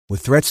With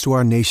threats to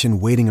our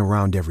nation waiting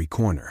around every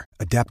corner,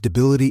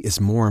 adaptability is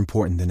more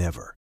important than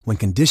ever. When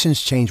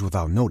conditions change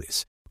without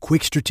notice,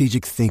 quick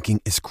strategic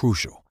thinking is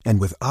crucial.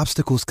 And with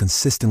obstacles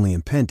consistently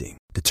impending,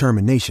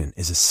 determination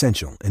is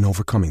essential in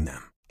overcoming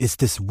them. It's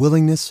this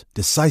willingness,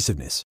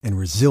 decisiveness, and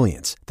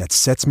resilience that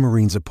sets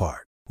Marines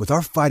apart. With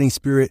our fighting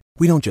spirit,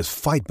 we don't just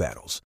fight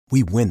battles,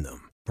 we win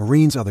them.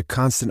 Marines are the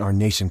constant our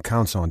nation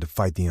counts on to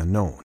fight the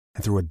unknown.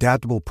 And through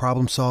adaptable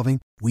problem solving,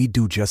 we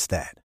do just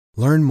that.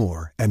 Learn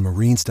more at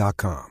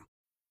marines.com.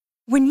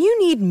 When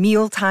you need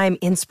mealtime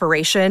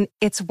inspiration,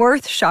 it's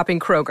worth shopping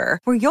Kroger,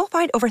 where you'll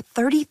find over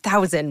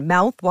 30,000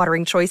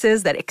 mouth-watering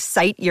choices that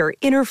excite your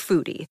inner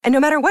foodie. And no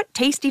matter what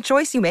tasty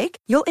choice you make,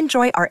 you'll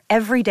enjoy our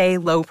everyday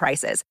low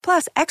prices,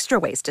 plus extra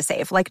ways to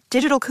save, like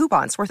digital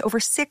coupons worth over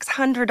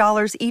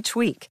 $600 each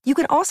week. You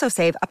can also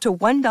save up to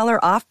 $1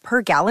 off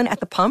per gallon at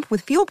the pump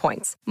with fuel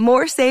points.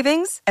 More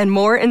savings and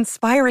more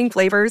inspiring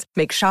flavors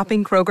make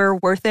shopping Kroger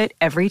worth it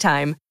every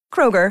time.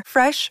 Kroger,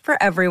 fresh for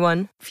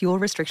everyone. Fuel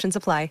restrictions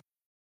apply.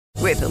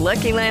 With the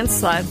Lucky Land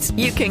Slots,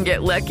 you can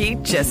get lucky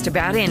just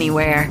about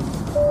anywhere.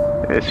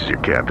 This is your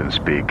captain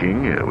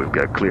speaking. We've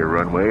got clear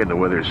runway and the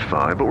weather's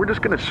fine, but we're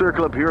just going to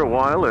circle up here a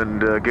while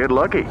and get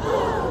lucky.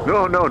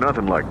 No,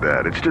 nothing like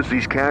that. It's just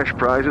these cash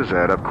prizes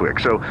add up quick.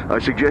 So I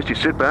suggest you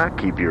sit back,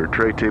 keep your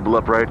tray table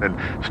upright, and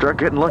start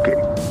getting lucky.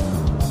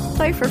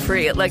 Play for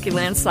free at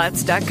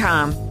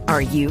LuckyLandSlots.com.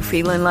 Are you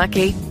feeling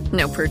lucky?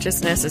 No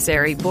purchase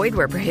necessary. Void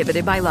where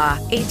prohibited by law.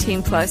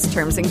 18 plus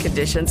terms and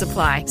conditions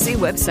apply. See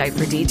website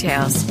for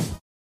details.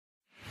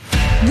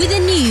 With a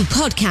new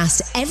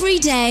podcast every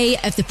day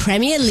of the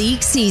Premier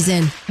League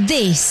season,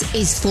 this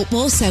is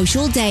Football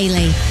Social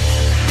Daily.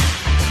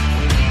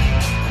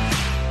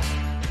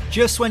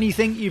 Just when you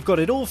think you've got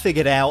it all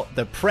figured out,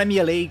 the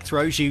Premier League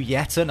throws you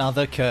yet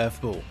another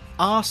curveball.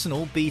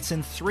 Arsenal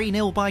beaten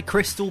 3-0 by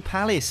Crystal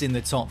Palace in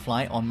the top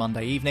flight on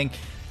Monday evening.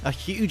 A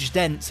huge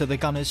dent to the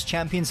Gunners'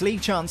 Champions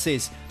League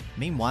chances.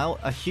 Meanwhile,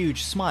 a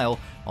huge smile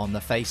on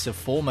the face of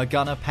former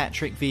Gunner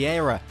Patrick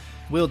Vieira.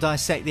 We'll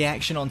dissect the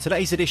action on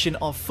today's edition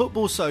of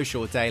Football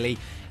Social Daily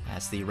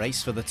as the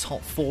race for the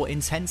top four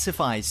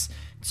intensifies.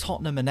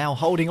 Tottenham are now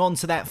holding on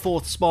to that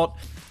fourth spot.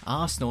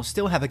 Arsenal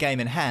still have a game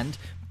in hand,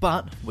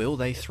 but will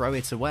they throw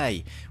it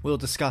away? We'll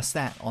discuss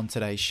that on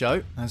today's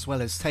show, as well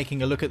as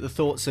taking a look at the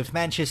thoughts of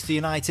Manchester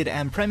United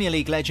and Premier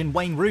League legend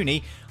Wayne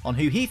Rooney on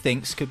who he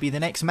thinks could be the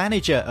next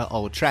manager at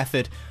Old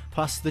Trafford.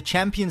 Plus, the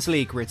Champions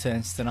League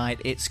returns tonight.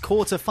 It's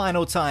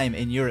quarter-final time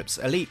in Europe's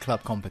elite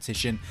club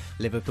competition.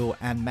 Liverpool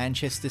and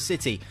Manchester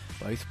City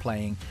both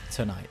playing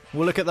tonight.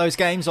 We'll look at those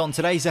games on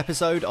today's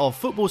episode of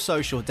Football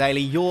Social Daily,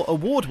 your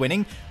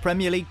award-winning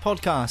Premier League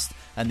podcast,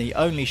 and the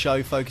only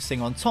show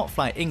focusing on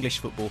top-flight English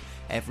football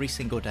every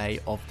single day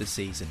of the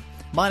season.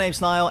 My name's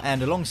Niall,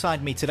 and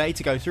alongside me today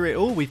to go through it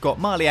all, we've got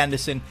Marley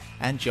Anderson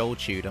and Joel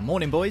Tudor.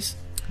 Morning, boys.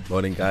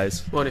 Morning,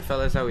 guys. Morning,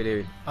 fellas. How are we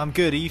doing? I'm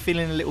good. Are you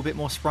feeling a little bit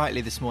more sprightly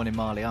this morning,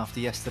 Marley,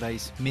 after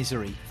yesterday's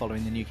misery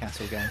following the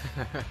Newcastle game?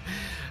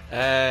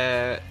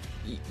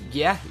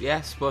 Yeah,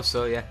 I suppose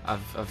so. Yeah,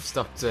 I've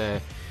stopped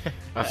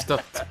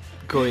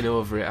going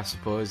over it, I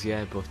suppose.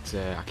 Yeah, but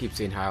I keep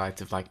seeing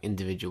highlights of like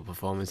individual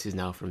performances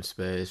now from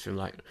Spurs, from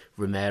like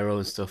Romero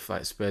and stuff.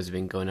 Like Spurs have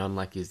been going on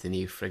like he's the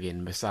new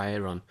friggin'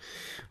 messiah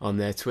on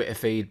their Twitter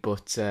feed.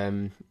 But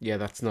yeah,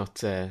 that's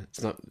not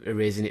it's not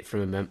erasing it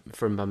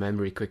from my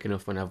memory quick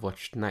enough when I've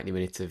watched 90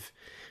 minutes of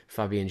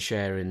Fabian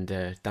Schär and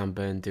Dan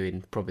Burn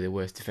doing probably the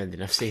worst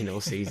defending I've seen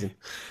all season.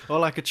 Well,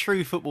 like a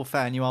true football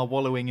fan, you are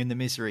wallowing in the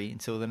misery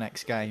until the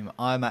next game.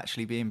 I'm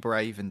actually being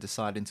brave and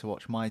deciding to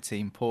watch my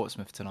team,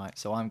 Portsmouth, tonight,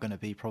 so I'm going to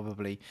be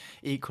probably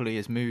equally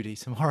as moody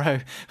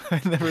tomorrow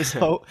when the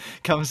result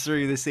comes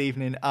through this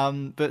evening.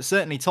 But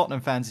certainly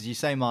Tottenham fans, as you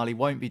say, Marley,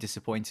 won't be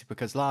disappointed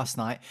because last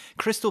night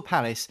Crystal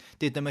Palace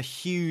did them a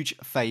huge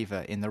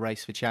favour in the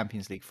race for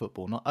Champions League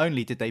football. Not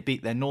only did they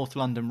beat their North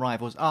London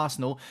rivals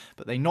Arsenal,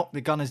 but they knocked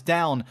the Gunners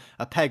down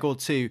a peg or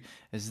two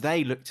as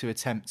they look to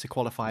attempt to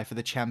qualify for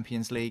the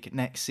Champions League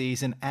next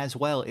season as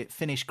well. It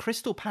finished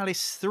Crystal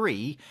Palace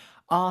 3,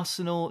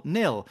 Arsenal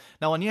 0.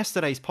 Now, on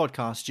yesterday's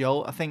podcast,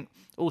 Joel, I think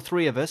all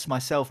three of us,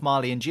 myself,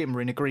 Marley and Jim,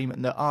 were in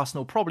agreement that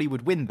Arsenal probably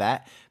would win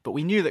that, but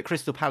we knew that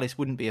Crystal Palace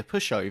wouldn't be a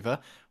pushover.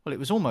 Well, it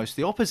was almost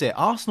the opposite.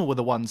 Arsenal were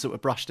the ones that were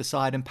brushed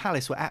aside and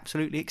Palace were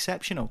absolutely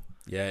exceptional.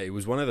 Yeah, it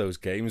was one of those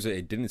games that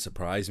it didn't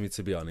surprise me,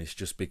 to be honest,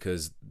 just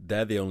because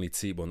they're the only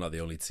team, well, not the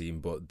only team,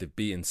 but they've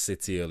beaten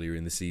City earlier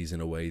in the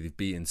season away, they've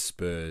beaten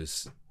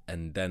Spurs,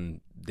 and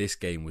then this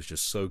game was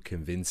just so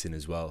convincing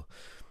as well.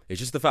 It's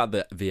just the fact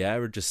that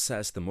Vieira just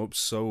sets them up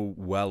so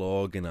well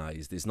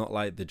organised. It's not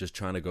like they're just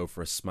trying to go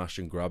for a smash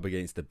and grab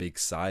against the big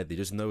side. They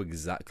just know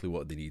exactly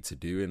what they need to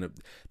do. And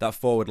that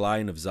forward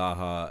line of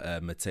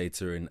Zaha,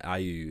 Mateta and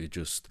Ayew,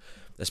 just,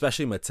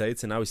 especially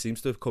Mateta, now he seems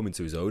to have come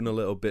into his own a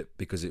little bit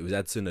because it was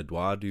Edson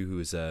Eduardo who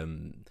was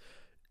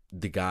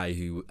the guy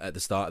who at the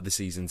start of the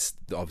season,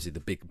 obviously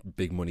the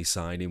big money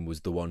signing,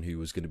 was the one who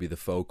was going to be the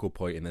focal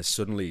point, and then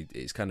suddenly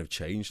it's kind of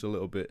changed a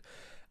little bit.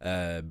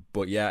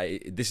 But yeah,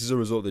 this is a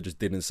result that just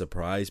didn't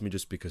surprise me,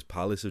 just because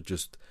Palace are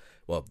just,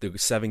 well, they're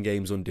 7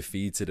 games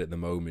undefeated at the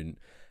moment,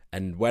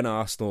 And when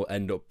Arsenal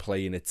end up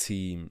playing a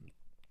team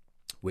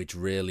which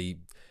really,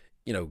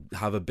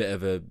 have a bit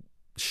of a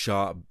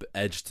sharp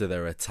edge to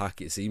their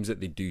attack, it seems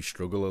that they do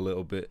struggle a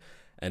little bit.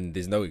 And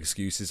there's no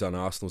excuses on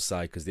Arsenal's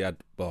side because they had,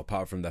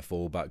 apart from their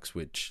fullbacks,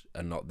 which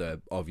are not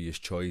the obvious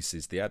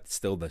choices, they had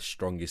still the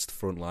strongest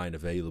front line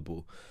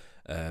available.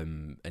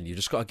 And you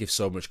just got to give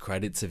so much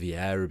credit to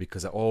Vieira,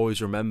 because I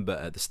always remember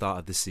at the start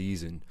of the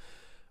season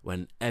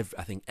when I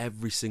think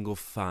every single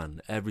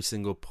fan, every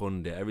single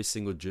pundit, every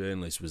single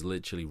journalist was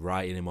literally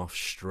writing him off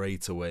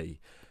straight away.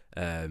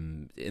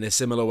 In a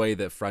similar way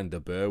that Frank de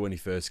Boer, when he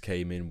first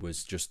came in,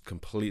 was just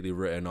completely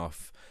written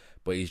off.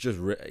 But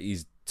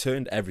he's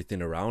turned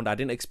everything around. I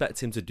didn't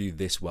expect him to do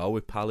this well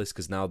with Palace,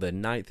 because now they're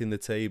 9th in the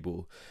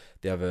table.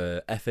 They have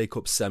a FA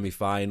Cup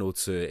semi-final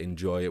to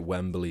enjoy at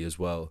Wembley as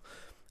well.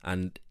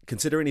 And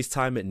considering his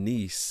time at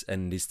Nice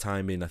and his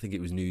time in, I think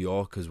it was New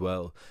York as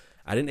well,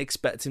 I didn't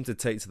expect him to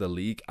take to the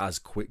league as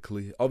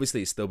quickly.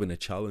 Obviously, it's still been a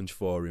challenge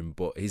for him,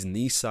 but his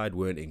Nice side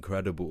weren't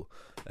incredible.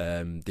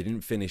 They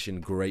didn't finish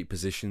in great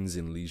positions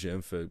in Ligue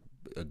 1 for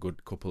a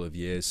good couple of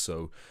years.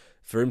 So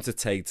for him to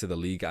take to the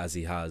league as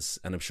he has,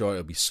 and I'm sure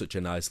it'll be such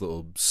a nice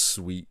little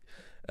sweet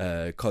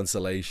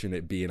consolation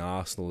it being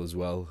Arsenal as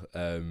well.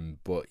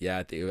 But yeah,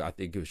 I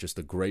think it was just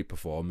a great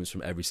performance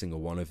from every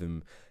single one of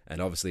them,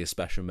 and obviously a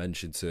special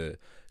mention to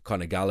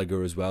Conor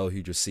Gallagher as well,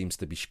 who just seems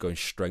to be going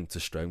strength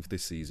to strength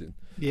this season.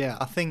 Yeah,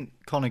 I think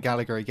Conor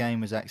Gallagher again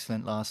was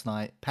excellent last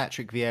night.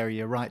 Patrick Vieira,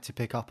 you're right to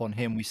pick up on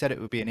him. We said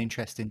it would be an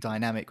interesting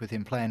dynamic with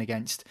him playing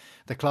against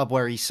the club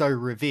where he's so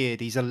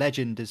revered. He's a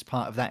legend as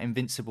part of that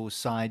Invincibles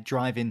side,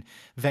 driving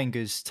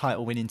Wenger's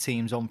title-winning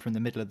teams on from the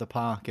middle of the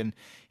park, and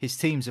his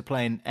teams are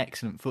playing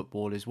excellent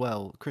football as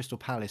well. Crystal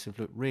Palace have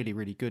looked really,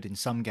 really good in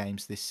some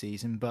games this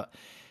season, but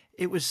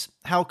it was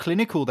how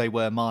clinical they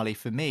were, Marley,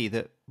 for me,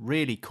 that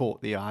really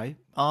caught the eye.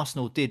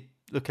 Arsenal did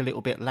look a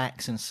little bit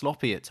lax and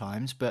sloppy at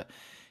times, but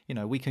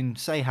we can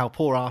say how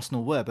poor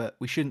Arsenal were, but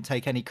we shouldn't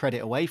take any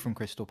credit away from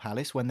Crystal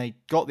Palace. When they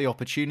got the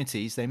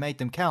opportunities, they made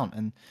them count,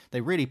 and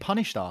they really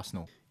punished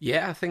Arsenal.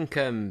 Yeah, I think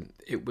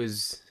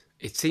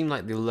it seemed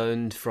like they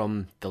learned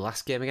from the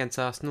last game against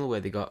Arsenal,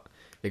 where they got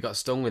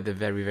stung with a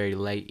very, very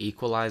late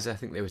equaliser. I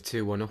think they were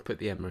 2-1 up at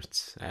the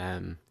Emirates.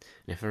 And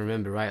if I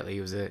remember rightly,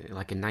 it was a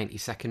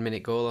 92nd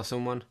minute goal or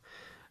something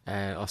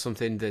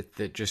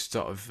that just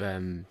sort of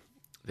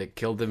that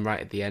killed them right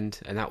at the end.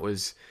 And that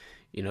was,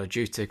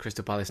 due to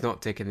Crystal Palace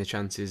not taking the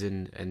chances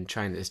and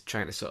trying to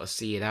sort of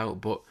see it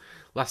out. But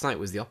last night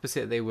was the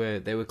opposite. They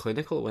were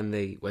clinical when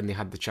they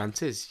had the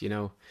chances.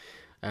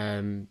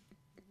 A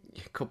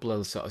couple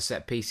of sort of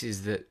set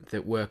pieces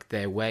that worked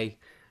their way.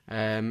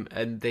 And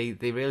they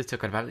really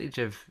took advantage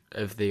of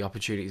the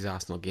opportunities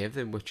Arsenal gave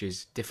them, which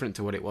is different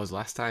to what it was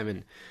last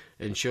time,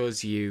 and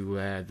shows you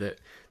that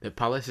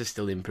Palace is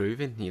still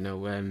improving.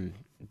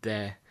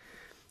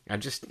 I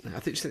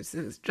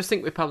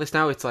think with Palace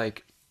now, it's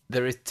like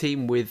they're a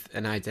team with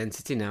an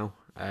identity now.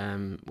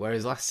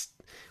 Whereas last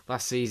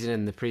season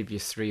and the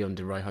previous 3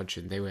 under Roy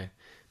Hodgson, they were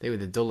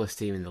the dullest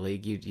team in the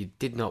league. You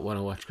did not want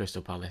to watch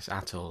Crystal Palace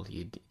at all.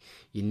 You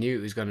knew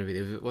it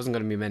wasn't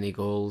going to be many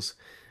goals.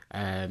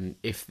 They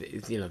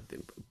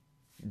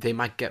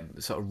might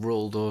get sort of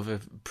rolled over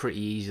pretty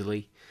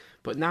easily,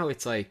 but now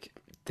it's like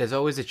there's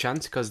always a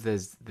chance because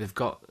they've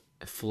got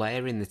a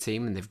flair in the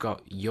team, and they've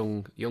got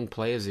young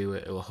players who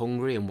are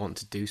hungry and want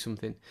to do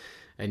something.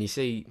 And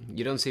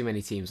you don't see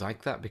many teams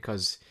like that,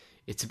 because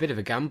it's a bit of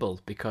a gamble,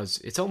 because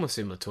it's almost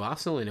similar to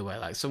Arsenal in a way.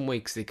 Like some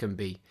weeks they can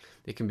be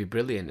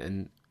brilliant,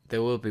 and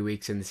there will be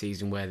weeks in the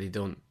season where they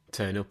don't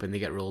turn up and they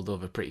get rolled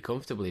over pretty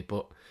comfortably,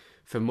 but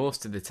for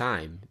most of the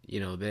time,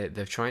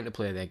 they're trying to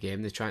play their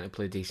game. They're trying to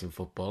play decent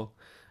football,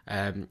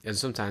 and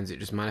sometimes it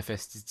just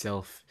manifests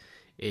itself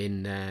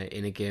in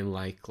a game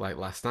like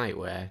last night,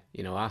 where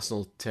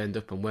Arsenal turned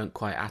up and weren't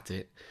quite at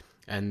it,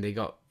 and they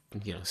got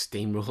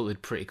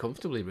steamrolled pretty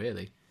comfortably,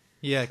 really.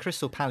 Yeah,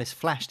 Crystal Palace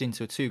flashed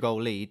into a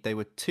 2-goal lead. They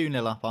were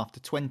 2-0 up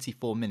after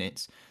 24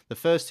 minutes. The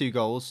first 2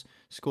 goals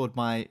scored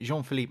by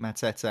Jean-Philippe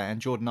Mateta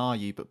and Jordan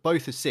Ayew, but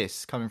both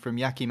assists coming from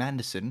Joachim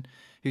Andersen,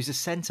 who's a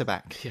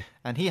centre-back. Yeah.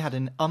 And he had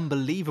an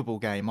unbelievable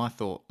game, I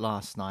thought,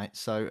 last night.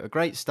 So a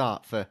great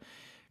start for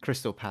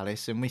Crystal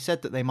Palace. And we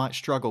said that they might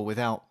struggle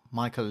without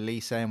Michael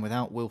Olise and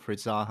without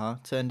Wilfried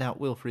Zaha. Turned out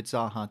Wilfried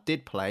Zaha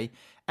did play,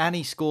 and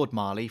he scored,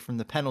 Marley, from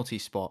the penalty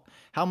spot.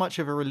 How much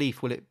of a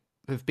relief will it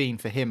have been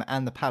for him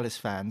and the Palace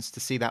fans to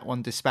see that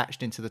one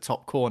dispatched into the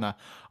top corner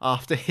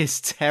after his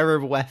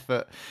terrible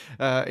effort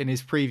in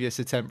his previous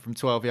attempt from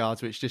 12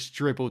 yards, which just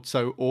dribbled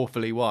so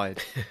awfully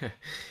wide?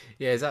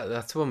 Yeah,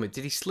 that's one.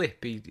 Did he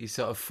slip? His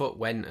sort of foot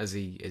went as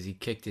he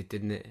kicked it,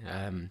 didn't it?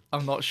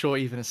 I'm not sure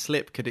even a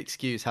slip could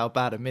excuse how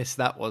bad a miss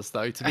that was,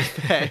 though. To be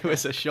fair, it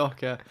was a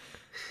shocker.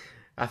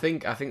 I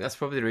think that's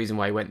probably the reason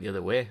why he went the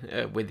other way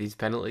with his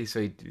penalty,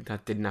 so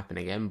that didn't happen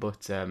again.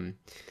 But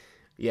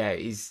yeah,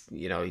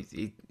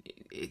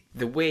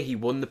 the way he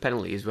won the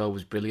penalty as well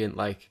was brilliant.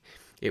 Like,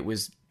 it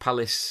was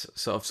Palace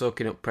sort of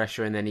soaking up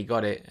pressure, and then he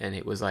got it, and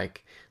it was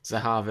like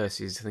Zaha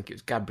versus, I think it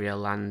was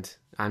Gabriel and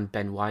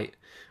Ben White,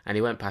 and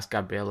he went past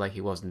Gabriel like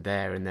he wasn't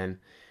there, and then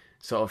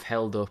sort of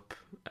held up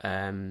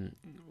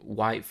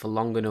White for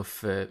long enough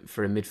for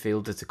a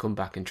midfielder to come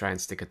back and try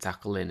and stick a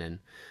tackle in,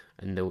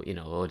 and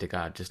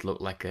Odegaard just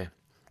looked like an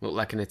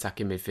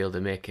attacking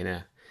midfielder making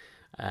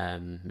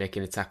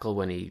a tackle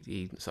when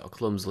he sort of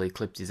clumsily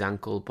clipped his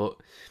ankle. But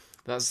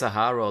that's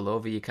Zaha all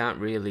over. You can't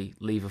really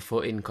leave a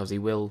foot in, because he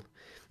will.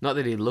 Not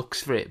that he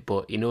looks for it,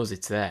 but he knows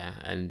it's there,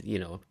 and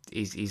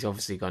he's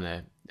obviously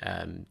gonna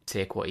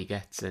take what he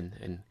gets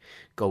and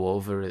go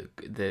over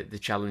the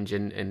challenge,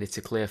 and it's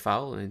a clear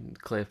foul,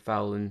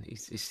 and he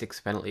sticks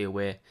a penalty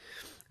away.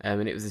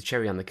 And it was the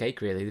cherry on the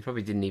cake, really. They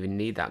probably didn't even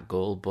need that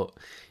goal, but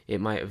it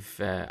might have,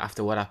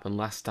 after what happened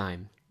last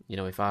time,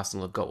 if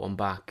Arsenal had got one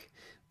back,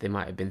 they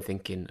might have been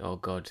thinking, oh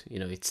God,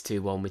 it's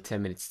 2-1 with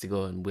 10 minutes to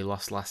go, and we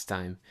lost last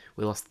time.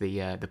 We lost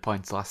the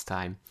points last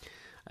time.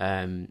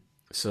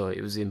 So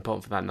it was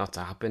important for that not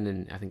to happen,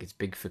 and I think it's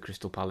big for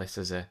Crystal Palace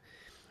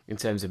in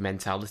terms of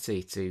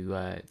mentality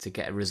to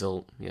get a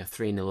result,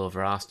 3-0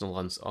 over Arsenal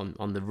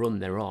on the run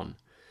they're on,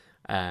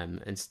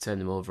 and to turn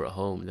them over at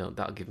home.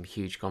 That'll give them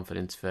huge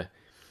confidence for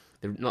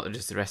not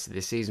just the rest of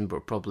this season,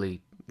 but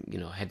probably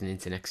heading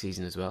into next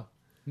season as well.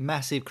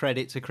 Massive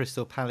credit to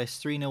Crystal Palace,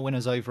 3-0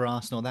 winners over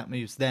Arsenal. That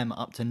moves them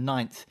up to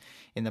 9th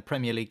in the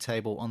Premier League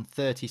table on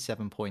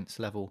 37 points,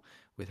 level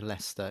with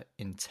Leicester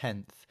in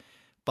 10th.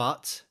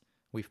 But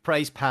we've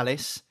praised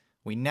Palace.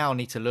 We now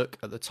need to look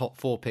at the top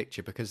 4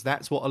 picture, because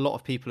that's what a lot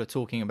of people are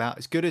talking about.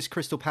 As good as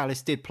Crystal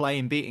Palace did play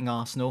in beating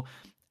Arsenal,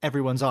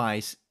 everyone's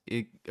eyes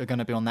are going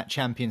to be on that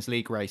Champions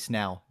League race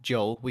now.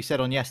 Joel, we said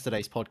on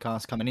yesterday's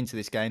podcast coming into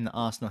this game that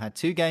Arsenal had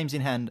 2 games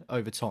in hand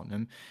over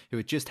Tottenham, who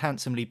had just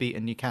handsomely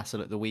beaten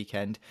Newcastle at the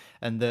weekend,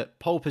 and that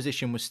pole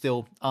position was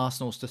still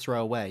Arsenal's to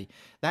throw away.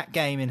 That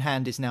game in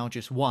hand is now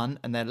just 1,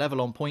 and they're level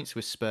on points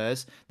with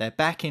Spurs. They're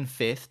back in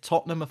 5th.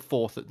 Tottenham are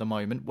 4th at the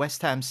moment.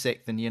 West Ham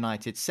 6th and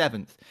United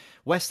 7th.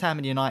 West Ham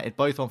and United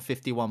both on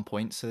 51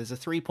 points, so there's a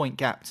 3-point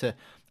gap to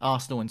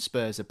Arsenal and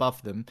Spurs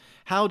above them.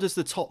 How does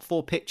the top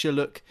 4 picture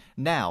look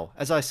now?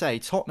 As I say,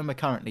 Tottenham are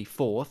currently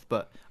 4th,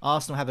 but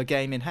Arsenal have a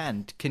game in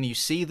hand. Can you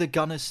see the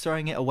Gunners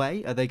throwing it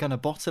away? Are they going to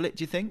bottle it,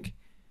 do you think?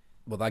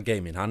 Well, that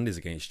game in hand is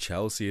against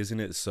Chelsea, isn't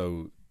it?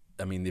 So,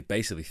 they've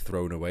basically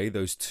thrown away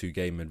those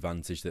 2-game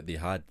advantage that they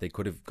had. They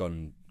could have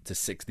gone to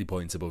 60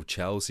 points above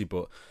Chelsea,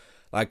 but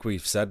like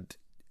we've said,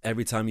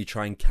 every time you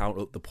try and count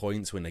up the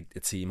points when a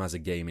team has a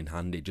game in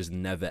hand, it just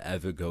never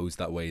ever goes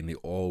that way, and they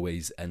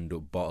always end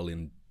up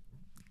bottling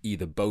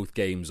either both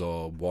games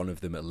or one of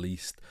them at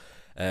least.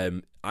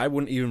 I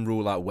wouldn't even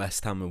rule out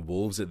West Ham and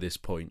Wolves at this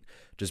point,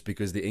 just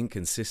because the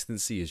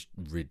inconsistency is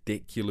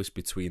ridiculous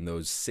between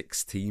those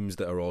 6 teams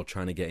that are all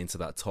trying to get into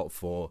that top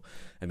 4.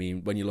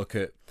 When you look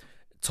at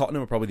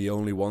Tottenham, are probably the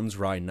only ones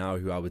right now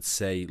who I would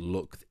say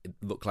look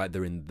like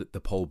they're in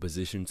the pole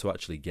position to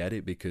actually get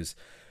it, because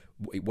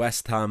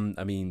West Ham,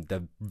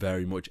 they're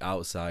very much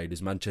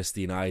outsiders.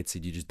 Manchester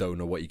United, you just don't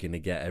know what you're going to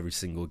get every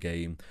single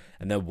game.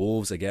 And then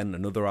Wolves, again,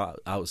 another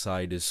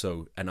outsiders.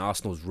 So, and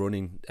Arsenal's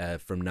running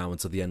from now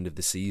until the end of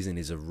the season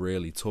is a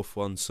really tough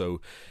one.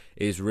 So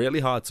it's really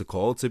hard to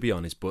call, to be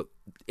honest. But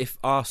if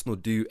Arsenal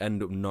do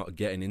end up not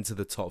getting into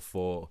the top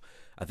 4,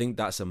 I think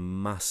that's a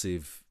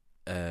massive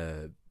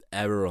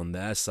error on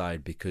their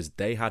side, because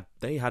they have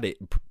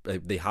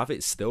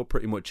it still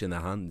pretty much in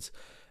their hands.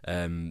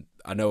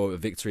 I know a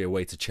victory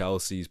away to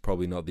Chelsea is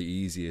probably not the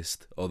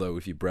easiest, although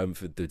if you're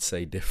Brentford, they'd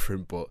say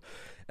different. But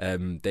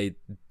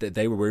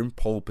they were in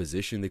pole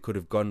position. They could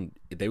have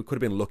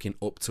been looking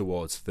up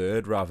towards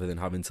 3rd rather than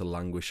having to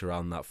languish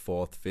around that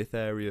 4th, 5th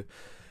area.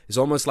 It's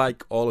almost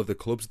like all of the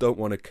clubs don't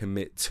want to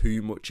commit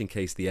too much in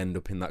case they end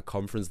up in that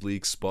Conference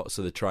League spot,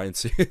 so they're trying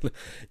to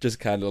just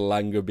kind of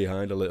languor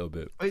behind a little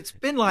bit. It's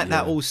been like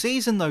that all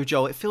season though,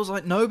 Joel. It feels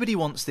like nobody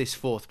wants this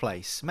 4th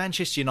place.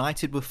 Manchester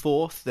United were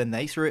 4th, then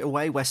they threw it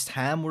away. West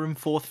Ham were in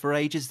 4th for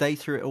ages, they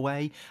threw it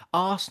away.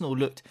 Arsenal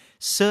looked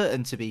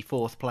certain to be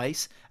 4th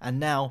place, and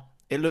now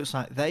it looks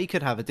like they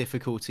could have a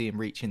difficulty in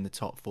reaching the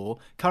top 4.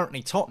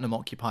 Currently, Tottenham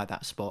occupy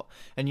that spot.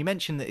 And you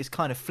mentioned that it's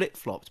kind of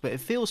flip-flopped, but it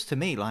feels to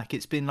me like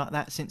it's been like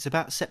that since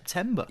about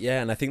September.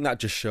 Yeah, and I think that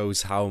just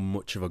shows how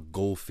much of a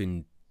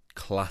gulfing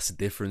class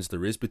difference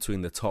there is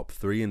between the top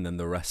 3 and then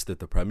the rest of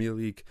the Premier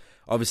League.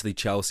 Obviously,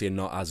 Chelsea are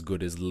not as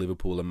good as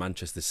Liverpool and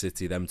Manchester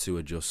City. Them two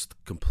are just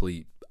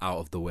complete out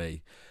of the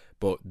way.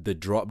 But the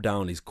drop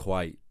down is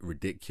quite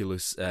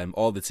ridiculous.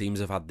 All the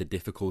teams have had the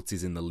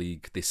difficulties in the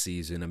league this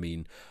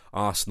season.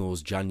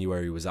 Arsenal's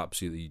January was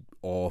absolutely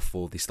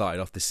awful. They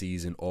started off the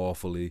season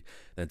awfully.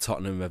 Then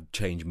Tottenham have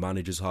changed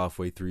managers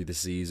halfway through the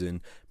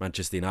season.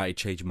 Manchester United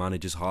changed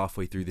managers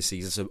halfway through the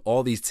season. So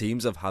all these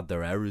teams have had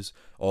their errors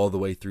all the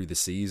way through the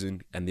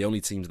season. And the only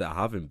teams that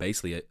haven't,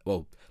 basically,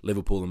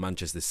 Liverpool and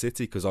Manchester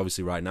City, because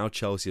obviously right now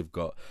Chelsea have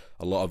got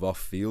a lot of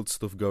off-field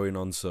stuff going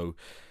on. So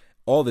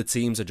all the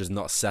teams are just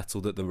not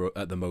settled at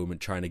the moment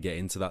trying to get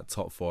into that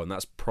top 4, and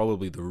that's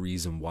probably the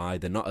reason why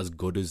they're not as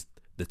good as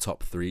the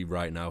top 3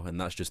 right now,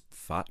 and that's just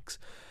facts.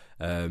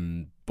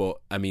 But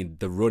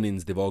the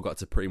run-ins, they've all got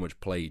to pretty much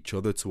play each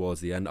other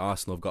towards the end.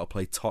 Arsenal have got to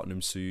play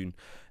Tottenham soon.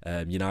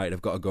 United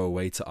have got to go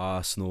away to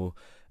Arsenal.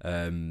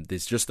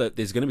 There's going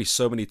to be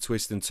so many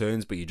twists and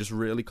turns, but you just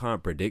really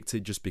can't predict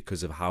it just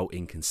because of how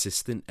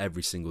inconsistent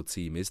every single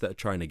team is that are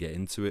trying to get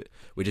into it,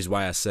 which is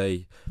why I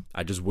say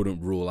I just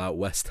wouldn't rule out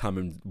West Ham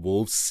and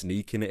Wolves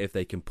sneaking it if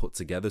they can put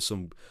together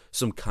some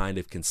kind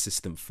of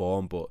consistent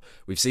form. But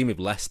we've seen with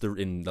Leicester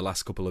in the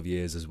last couple of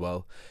years as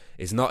well,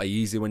 it's not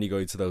easy when you go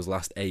into those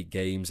last 8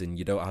 games and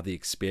you don't have the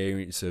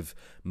experience of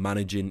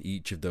managing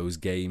each of those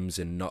games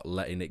and not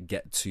letting it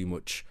get too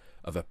much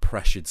of a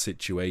pressured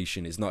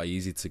situation. It's not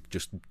easy to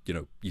just,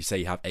 you say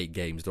you have 8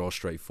 games, they're all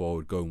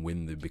straightforward, go and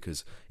win them,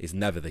 because it's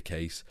never the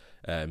case.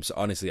 So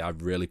honestly, I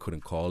really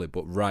couldn't call it.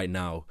 But right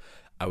now,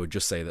 I would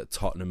just say that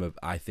Tottenham,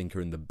 I think,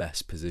 are in the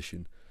best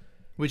position.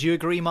 Would you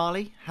agree,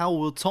 Marley? How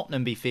will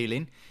Tottenham be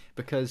feeling?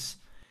 Because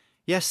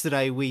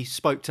yesterday we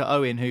spoke to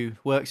Owen, who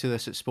works with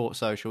us at Sports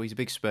Social. He's a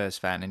big Spurs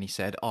fan, and he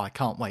said, I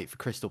can't wait for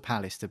Crystal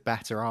Palace to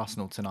batter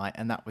Arsenal tonight.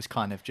 And that was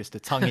kind of just a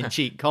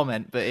tongue-in-cheek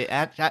comment, but it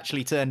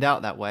actually turned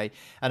out that way.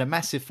 And a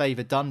massive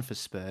favour done for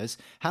Spurs.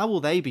 How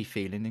will they be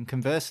feeling? And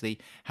conversely,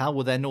 how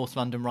will their North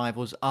London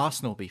rivals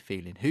Arsenal be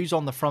feeling? Who's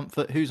on the front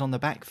foot, who's on the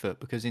back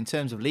foot? Because in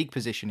terms of league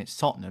position, it's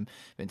Tottenham.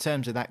 But in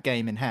terms of that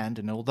game in hand,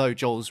 and although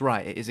Joel's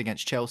right, it is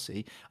against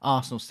Chelsea,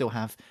 Arsenal still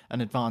have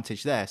an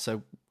advantage there.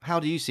 So how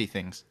do you see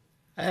things?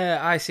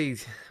 I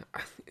think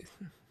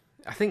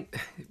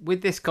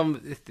with this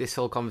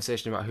whole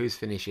conversation about who's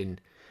finishing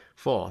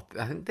fourth,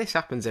 I think this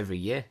happens every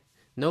year.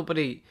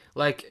 Nobody,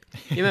 you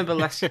remember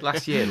last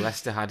year,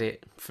 Leicester had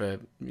it for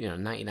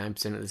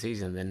 99% of the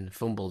season, and then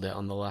fumbled it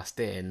on the last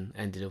day and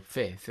ended up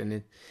 5th.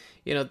 And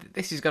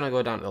this is going to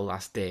go down to the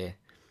last day,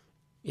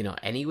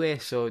 anyway.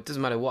 So it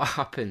doesn't matter what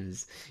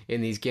happens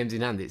in these games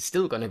in hand, it's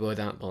still going to go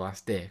down to the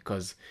last day,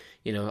 because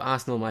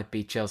Arsenal might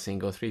beat Chelsea and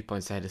go 3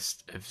 points ahead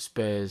of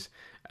Spurs.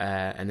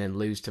 And then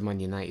lose to Man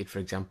United, for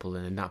example,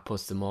 and then that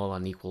puts them all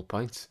on equal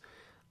points.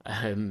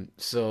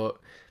 So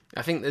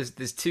I think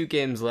there's 2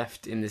 games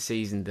left in the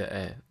season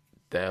that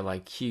are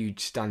like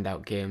huge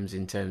standout games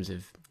in terms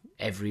of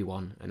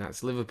everyone, and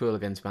that's Liverpool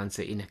against Man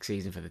City next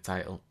season for the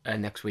title,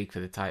 next week for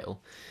the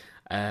title,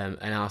 and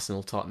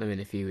Arsenal Tottenham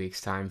in a few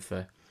weeks' time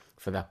for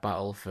that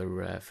battle for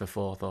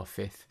 4th or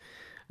 5th.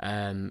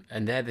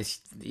 And they're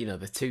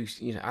the 2,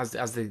 as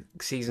the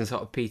season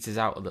sort of peters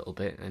out a little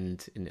bit,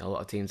 and a lot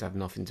of teams have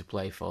nothing to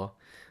play for,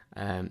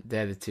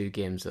 they're the 2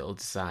 games that'll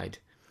decide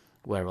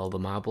where all the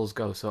marbles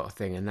go, sort of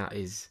thing. And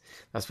that's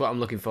what I'm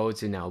looking forward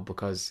to now,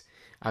 because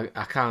I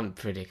can't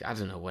predict. I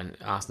don't know when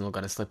Arsenal are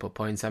going to slip up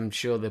points. I'm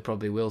sure they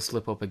probably will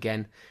slip up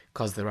again,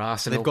 because they're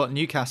Arsenal. They've got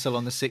Newcastle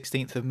on the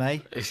 16th of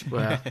May.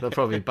 Well, they'll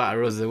probably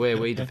batter us the way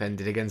we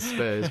defended against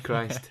Spurs.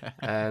 Christ.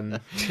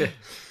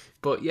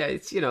 But yeah,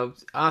 it's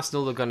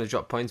Arsenal are going to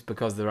drop points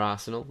because they're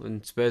Arsenal,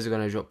 and Spurs are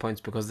going to drop points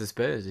because they're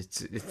Spurs.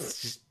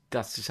 It's just,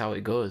 that's just how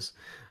it goes.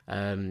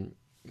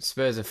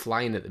 Spurs are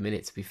flying at the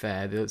minute. To be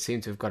fair, they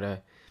seem to have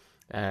got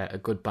a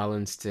good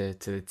balance to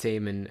the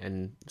team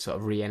and sort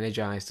of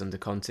re-energised under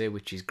Conte,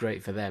 which is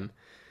great for them.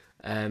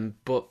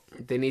 But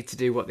they need to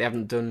do what they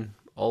haven't done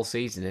all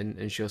season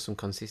and show some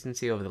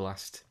consistency over the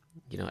last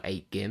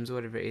 8 games or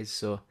whatever it is.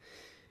 So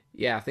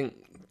yeah, I think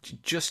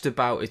just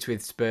about it's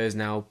with Spurs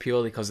now,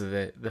 purely because of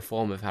the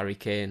form of Harry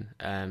Kane,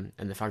 and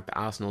the fact that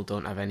Arsenal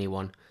don't have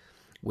anyone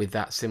with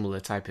that similar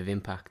type of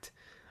impact.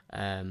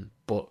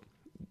 But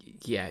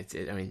yeah,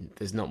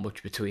 there's not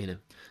much between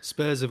them.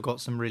 Spurs have got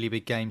some really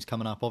big games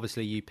coming up.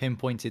 Obviously, you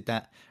pinpointed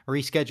that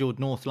rescheduled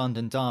North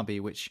London derby,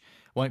 which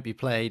won't be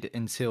played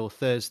until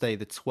Thursday,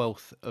 the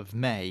 12th of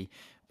May.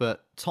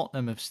 But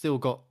Tottenham have still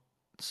got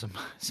some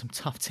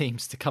tough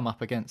teams to come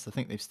up against. I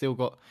think they've still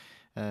got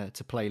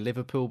to play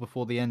Liverpool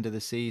before the end of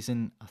the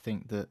season. I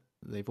think that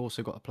they've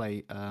also got to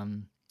play,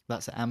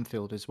 that's at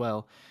Anfield as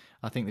well.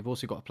 I think they've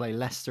also got to play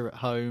Leicester at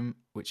home,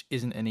 which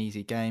isn't an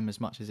easy game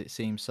as much as it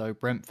seems so.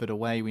 Brentford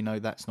away, we know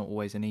that's not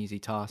always an easy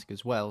task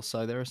as well.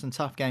 So there are some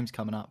tough games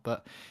coming up.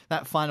 But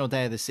that final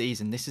day of the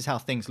season, this is how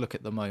things look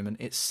at the moment.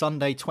 It's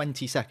Sunday,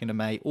 22nd of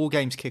May. All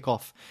games kick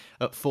off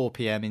at 4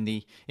 p.m. in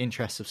the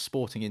interests of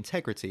sporting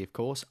integrity, of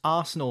course.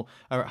 Arsenal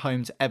are at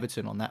home to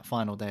Everton on that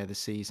final day of the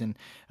season.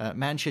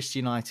 Manchester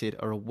United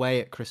are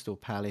away at Crystal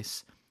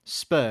Palace.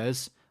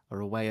 Spurs are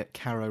away at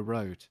Carrow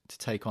Road to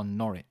take on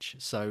Norwich.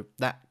 So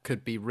that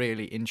could be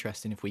really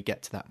interesting if we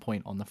get to that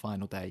point on the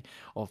final day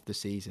of the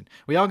season.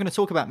 We are going to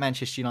talk about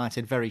Manchester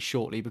United very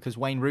shortly, because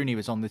Wayne Rooney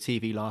was on the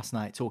TV last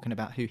night talking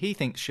about who he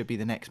thinks should be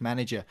the next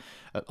manager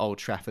at Old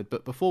Trafford.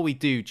 But before we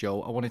do,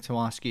 Joel, I wanted to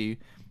ask you,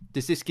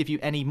 does this give you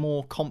any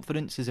more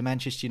confidence as a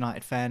Manchester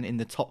United fan in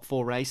the top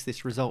 4 race,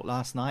 this result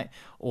last night?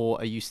 Or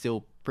are you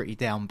still pretty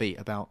downbeat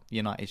about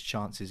United's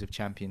chances of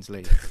Champions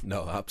League?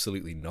 No,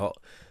 absolutely not.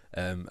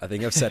 I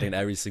think I've said in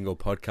every single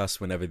podcast,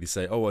 whenever they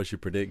say, what's your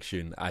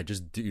prediction? I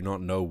just do not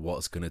know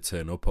what's going to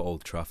turn up at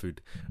Old Trafford.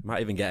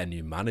 Might even get a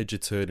new manager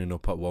turning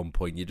up at one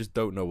point. You just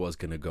don't know what's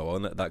going to go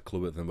on at that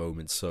club at the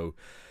moment. So,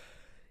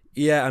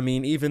 yeah,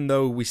 even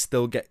though we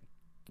still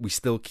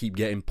keep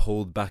getting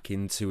pulled back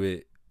into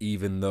it,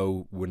 even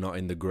though we're not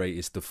in the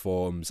greatest of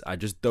forms, I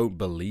just don't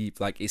believe.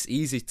 Like, it's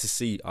easy to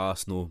see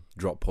Arsenal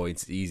drop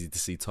points, it's easy to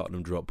see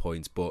Tottenham drop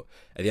points, but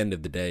at the end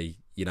of the day,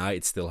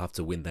 United still have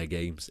to win their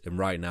games, and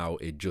right now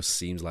it just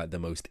seems like the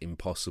most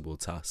impossible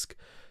task.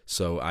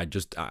 So I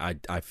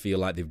feel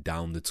like they've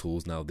downed the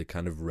tools now. They're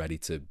kind of ready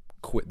to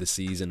quit the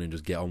season and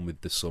just get on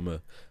with the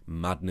summer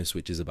madness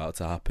which is about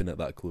to happen at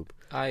that club.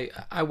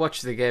 I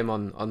watched the game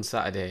on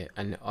Saturday,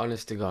 and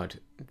honest to God,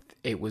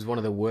 it was one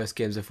of the worst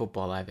games of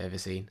football I've ever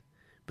seen.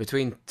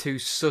 Between two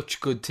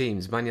such good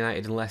teams, Man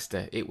United and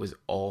Leicester, it was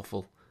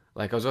awful.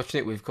 Like, I was watching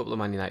it with a couple of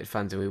Man United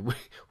fans, and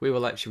we were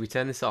like, should we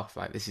turn this off?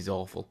 Like, this is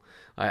awful.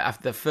 Like,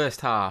 after the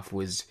first half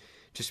was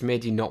just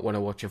made you not want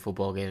to watch a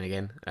football game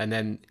again. And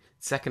then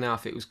second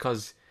half, it was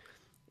because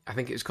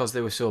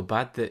they were so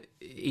bad that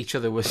each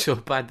other was so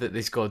bad that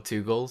they scored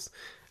 2 goals.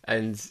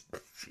 And,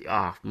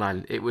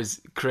 man, it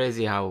was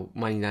crazy how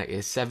Man United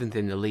is 7th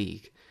in the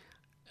league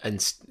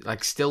and,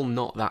 like, still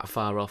not that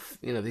far off.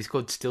 They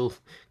could still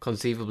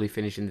conceivably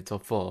finish in the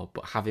top 4,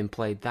 but having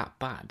played that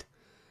bad,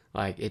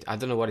 like, I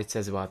don't know what it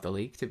says about the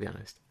league, to be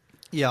honest.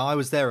 Yeah, I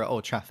was there at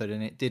Old Trafford,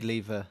 and it did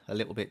leave a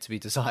little bit to be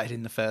desired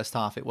in the first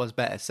half. It was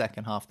better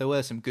second half. There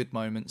were some good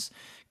moments,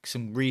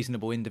 some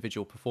reasonable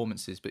individual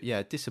performances, but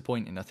yeah,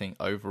 disappointing, I think,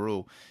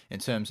 overall. In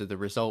terms of the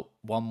result,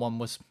 1-1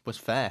 was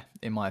fair,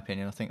 in my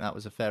opinion. I think that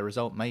was a fair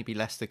result. Maybe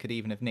Leicester could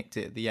even have nicked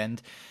it at the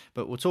end.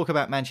 But we'll talk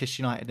about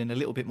Manchester United in a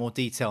little bit more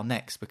detail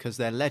next, because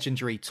their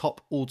legendary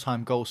top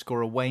all-time goal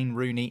scorer, Wayne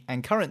Rooney,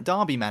 and current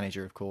Derby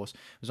manager, of course,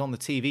 was on the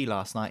TV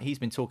last night. He's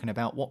been talking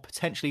about what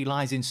potentially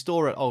lies in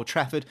store at Old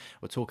Trafford.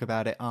 We'll talk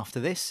about it after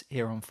this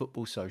here on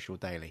Football Social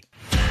Daily.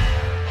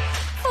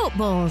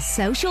 Football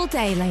Social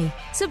Daily.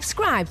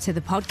 Subscribe to the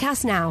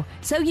podcast now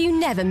so you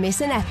never miss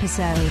an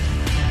episode.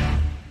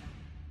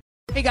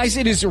 Hey guys,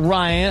 it is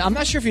Ryan. I'm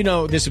not sure if you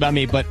know this about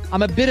me, but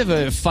I'm a bit of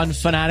a fun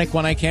fanatic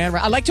when I can.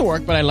 I like to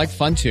work, but I like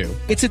fun too.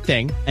 It's a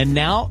thing. And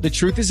now the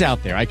truth is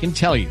out there. I can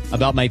tell you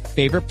about my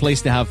favorite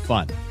place to have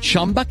fun.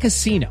 Chumba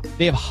Casino.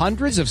 They have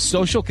hundreds of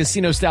social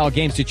casino style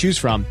games to choose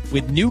from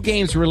with new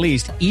games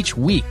released each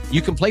week.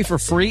 You can play for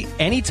free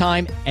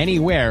anytime,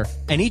 anywhere.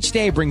 And each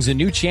day brings a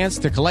new chance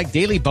to collect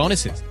daily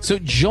bonuses. So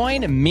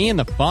join me in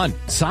the fun.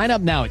 Sign up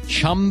now at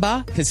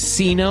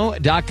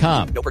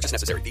ChumbaCasino.com. No purchase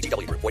necessary.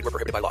 VGW. Void where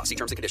prohibited by law. See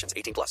terms and conditions.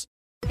 18+.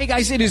 Hey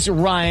guys, it is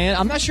Ryan.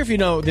 I'm not sure if you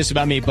know this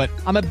about me, but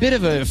I'm a bit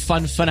of a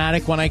fun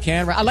fanatic when I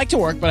can. I like to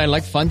work, but I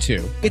like fun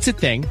too. It's a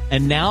thing.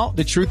 And now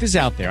the truth is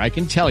out there. I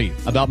can tell you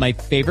about my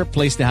favorite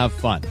place to have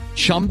fun.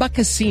 Chumba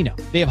Casino.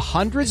 They have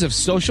hundreds of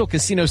social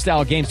casino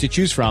style games to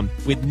choose from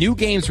with new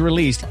games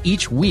released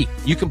each week.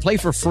 You can play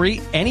for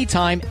free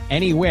anytime,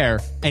 anywhere.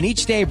 And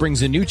each day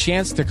brings a new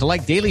chance to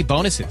collect daily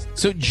bonuses.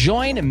 So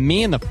join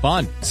me in the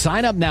fun.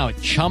 Sign up now at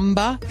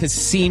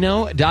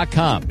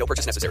ChumbaCasino.com. No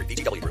purchase necessary.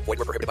 VGW. Void where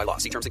prohibited by law.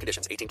 See terms and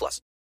conditions.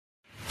 18+.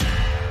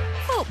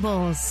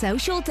 Football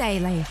Social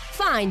Daily.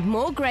 Find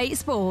more great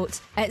sport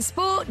at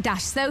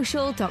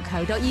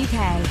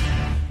sport-social.co.uk.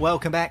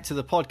 Welcome back to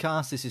the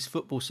podcast. This is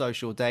Football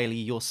Social Daily,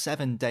 your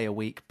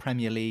 7-day-a-week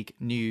Premier League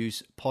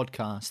news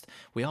podcast.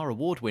 We are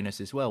award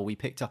winners as well. We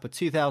picked up a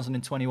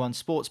 2021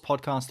 Sports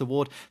Podcast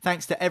Award.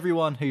 Thanks to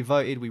everyone who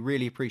voted. We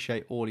really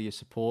appreciate all of your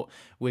support.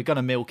 We're going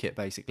to milk it,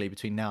 basically,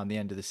 between now and the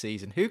end of the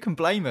season. Who can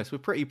blame us? We're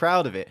pretty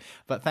proud of it.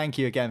 But thank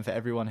you again for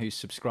everyone who's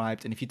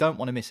subscribed. And if you don't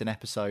want to miss an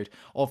episode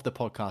of the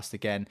podcast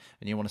again,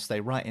 and you want to stay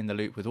right in the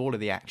loop with all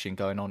of the action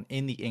going on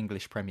in the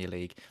English Premier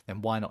League,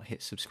 then why not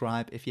hit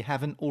subscribe if you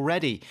haven't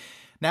already?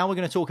 Now we're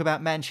going to talk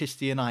about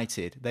Manchester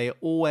United. They are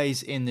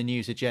always in the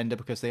news agenda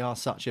because they are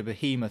such a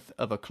behemoth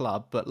of a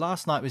club. But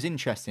last night was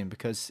interesting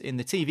because in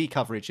the TV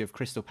coverage of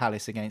Crystal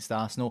Palace against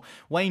Arsenal,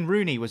 Wayne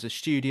Rooney was a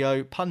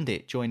studio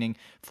pundit, joining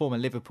former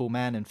Liverpool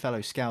man and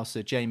fellow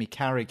Scouser Jamie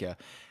Carragher.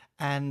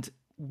 And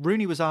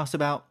Rooney was asked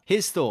about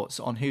his thoughts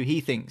on who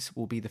he thinks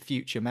will be the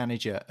future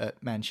manager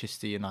at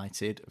Manchester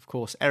United. Of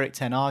course, Erik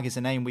ten Hag is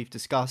a name we've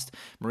discussed.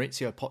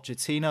 Mauricio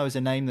Pochettino is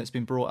a name that's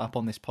been brought up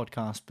on this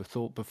podcast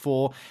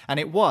before.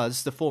 And it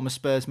was the former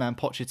Spurs man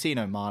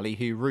Pochettino, Marley,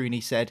 who Rooney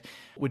said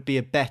would be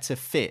a better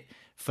fit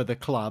for the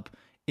club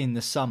in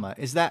the summer.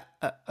 Is that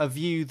a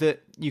view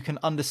that you can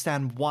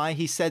understand why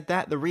he said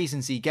that? The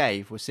reasons he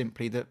gave were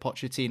simply that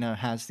Pochettino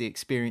has the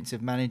experience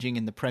of managing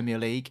in the Premier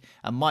League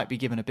and might be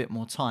given a bit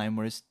more time,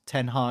 whereas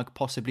Ten Hag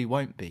possibly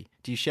won't be.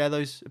 Do you share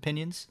those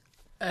opinions?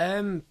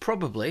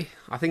 Probably.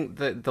 I think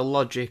that the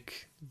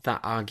logic that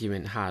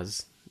argument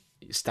has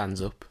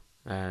stands up.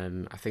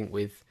 I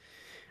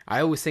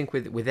always think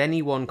with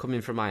anyone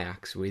coming from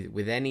Ajax,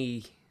 with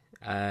any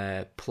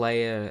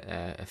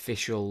player,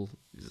 official,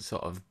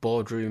 sort of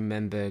boardroom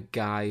member,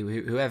 guy,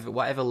 whoever,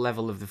 whatever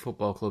level of the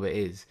football club it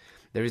is,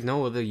 there is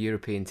no other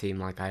European team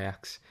like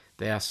Ajax.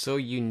 They are so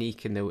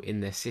unique in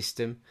their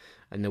system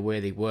and the way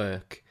they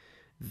work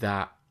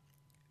that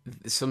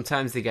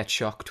sometimes they get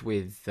shocked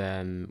with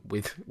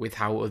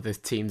how other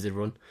teams are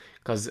run.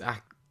 Because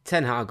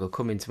Ten Hag will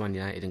come into Man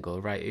United and go,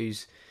 right,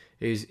 who's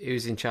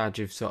in charge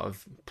of sort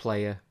of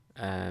player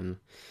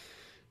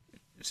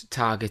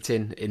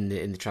targeting in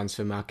the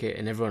transfer market,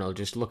 and everyone will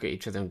just look at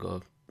each other and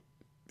go,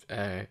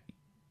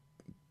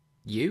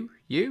 You?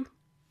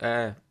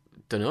 Don't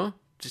know.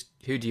 Just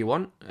who do you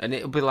want? And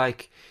it'll be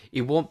like,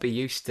 he won't be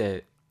used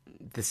to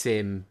the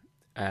same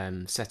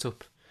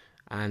setup,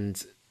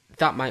 and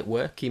that might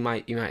work. He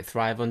might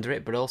thrive under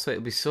it, but also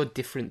it'll be so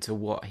different to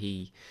what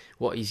he's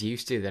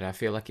used to that I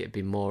feel like it'd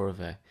be more of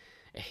a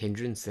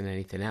hindrance than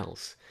anything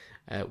else.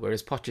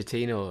 Whereas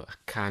Pochettino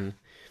can,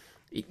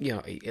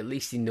 at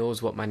least he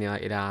knows what Man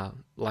United are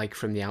like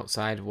from the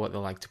outside, what they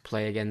like to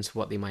play against,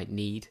 what they might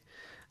need.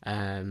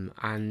 And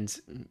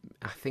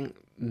I think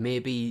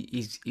maybe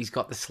he's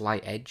got the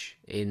slight edge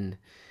in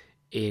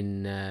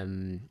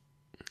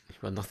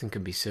well, nothing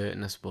can be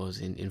certain, I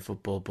suppose, in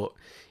football, but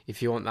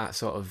if you want that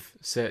sort of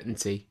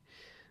certainty,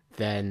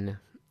 then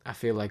I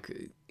feel like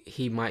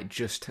he might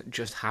just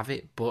have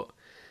it. But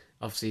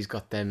obviously he's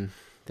got them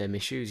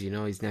issues,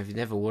 he's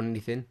never won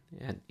anything,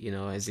 and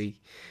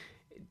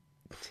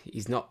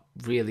he's not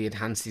really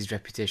enhanced his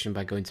reputation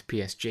by going to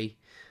PSG.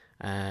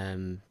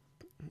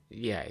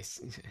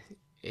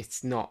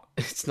 It's not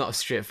a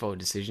straightforward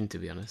decision, to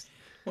be honest.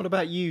 What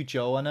about you,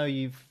 Joel? I know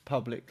you've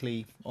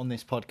publicly on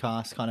this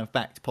podcast kind of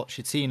backed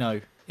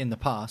Pochettino in the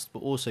past,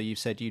 but also you've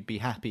said you'd be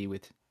happy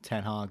with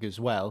Ten Hag as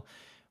well.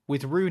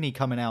 With Rooney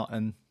coming out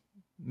and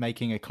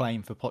making a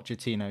claim for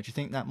Pochettino, do you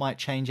think that might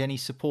change any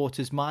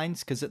supporters'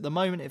 minds? Because at the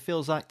moment it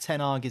feels like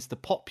Ten Hag is the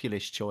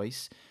populist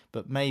choice,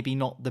 but maybe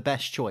not the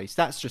best choice.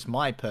 That's just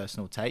my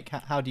personal take.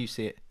 How do you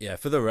see it? Yeah,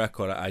 for the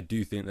record, I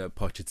do think that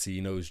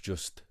Pochettino is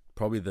just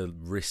probably the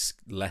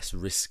less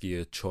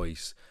riskier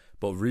choice.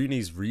 But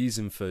Rooney's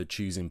reason for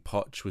choosing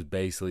Poch was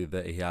basically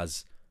that he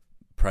has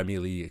Premier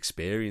League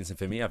experience. And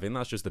for me, I think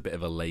that's just a bit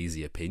of a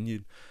lazy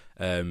opinion,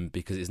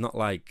 because it's not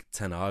like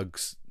Ten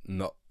Hag's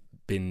not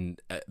been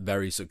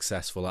very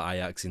successful at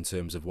Ajax in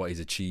terms of what he's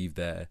achieved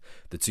there.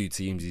 The two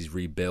teams he's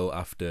rebuilt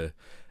after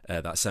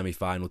that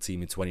semi-final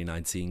team in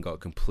 2019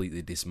 got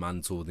completely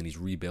dismantled, and he's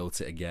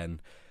rebuilt it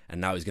again. And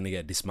now he's going to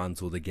get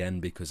dismantled again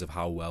because of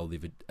how well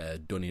they've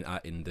done it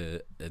in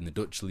the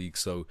Dutch league.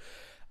 So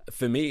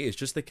for me, it's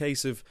just a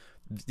case of,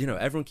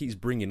 everyone keeps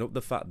bringing up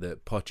the fact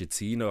that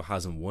Pochettino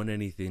hasn't won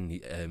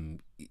anything.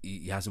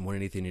 He hasn't won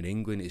anything in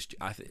England.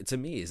 To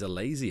me, it's a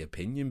lazy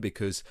opinion,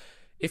 because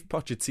if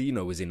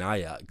Pochettino was in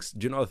Ajax,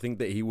 do you not think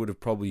that he would have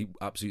probably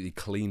absolutely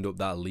cleaned up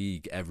that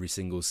league every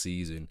single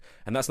season?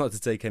 And that's not to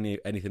take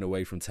anything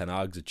away from Ten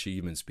Hag's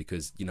achievements,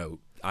 because,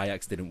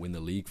 Ajax didn't win the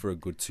league for a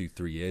good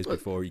 2-3 years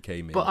before he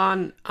came in. But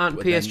aren't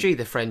PSG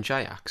the French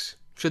Ajax?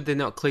 Should they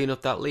not clean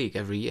up that league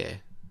every year?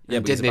 Yeah,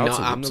 did they not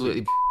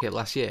absolutely it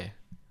last year?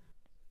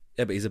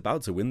 Yeah, but he's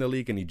about to win the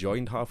league, and he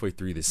joined halfway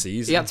through the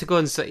season. He had to go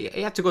and sign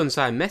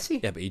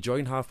Messi. Yeah, but he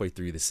joined halfway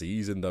through the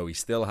season, though. He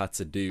still had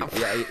to do.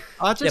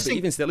 But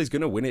even still, he's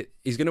going to win it.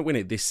 He's going to win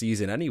it this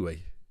season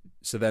anyway.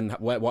 So then,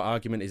 what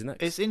argument is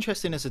next? It's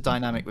interesting as a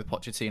dynamic with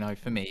Pochettino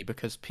for me,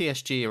 because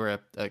PSG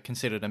are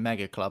considered a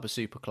mega club, a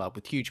super club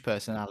with huge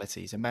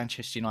personalities, and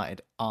Manchester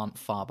United aren't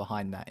far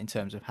behind that in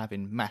terms of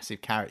having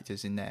massive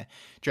characters in their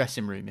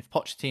dressing room. If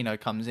Pochettino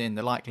comes in,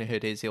 the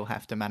likelihood is he'll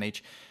have to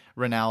manage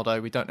Ronaldo.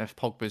 We don't know if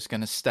Pogba's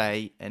going to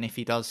stay, and if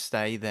he does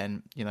stay,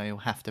 then he'll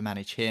have to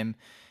manage him.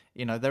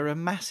 There are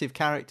massive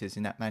characters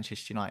in that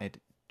Manchester United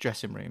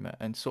dressing room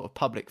and sort of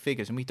public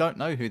figures, and we don't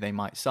know who they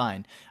might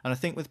sign. And I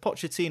think with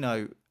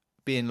Pochettino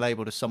being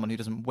labelled as someone who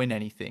doesn't win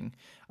anything,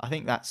 I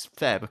think that's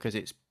fair because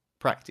it's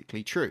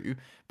practically true.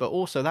 But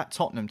also that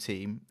Tottenham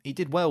team, he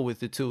did well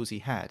with the tools he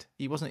had.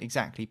 He wasn't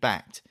exactly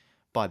backed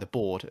by the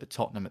board at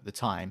Tottenham at the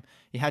time.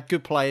 He had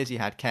good players, he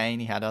had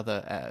Kane, he had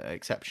other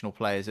exceptional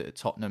players at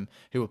Tottenham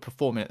who were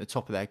performing at the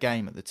top of their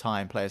game at the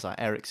time, players like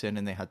Eriksen,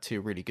 and they had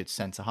two really good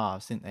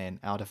centre-halves, didn't they, in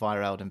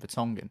Alderweireld and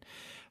Vertonghen.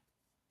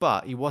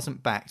 But he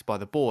wasn't backed by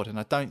the board, and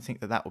I don't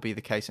think that will be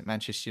the case at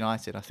Manchester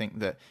United. I think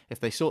that if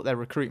they sort their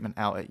recruitment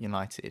out at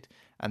United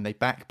and they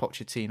back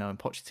Pochettino, and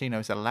Pochettino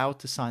is allowed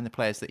to sign the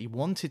players that he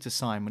wanted to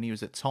sign when he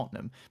was at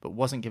Tottenham but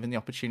wasn't given the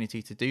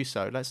opportunity to do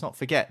so. Let's not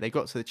forget, they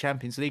got to the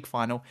Champions League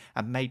final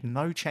and made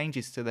no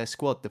changes to their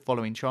squad the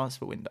following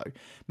transfer window.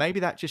 Maybe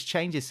that just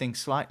changes things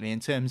slightly in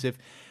terms of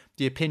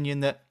the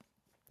opinion that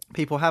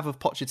people have of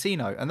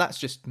Pochettino, and that's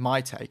just my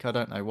take. I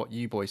don't know what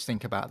you boys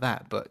think about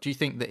that, but do you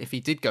think that if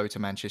he did go to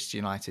Manchester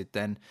United,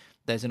 then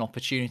there's an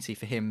opportunity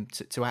for him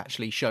to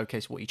actually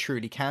showcase what he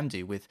truly can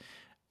do with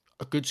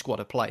a good squad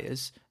of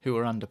players who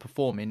are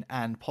underperforming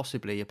and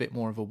possibly a bit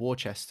more of a war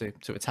chest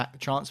to attack the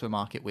transfer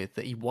market with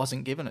that he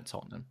wasn't given at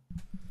Tottenham?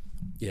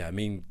 Yeah, I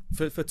mean,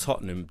 for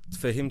Tottenham,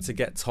 for him to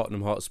get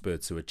Tottenham Hotspur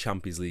to a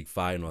Champions League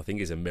final, I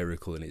think is a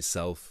miracle in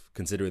itself,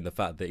 considering the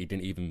fact that he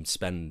didn't even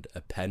spend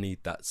a penny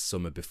that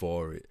summer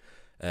before it.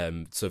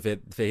 So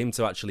for him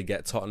to actually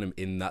get Tottenham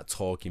in that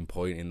talking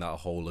point, in that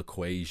whole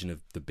equation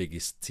of the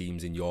biggest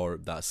teams in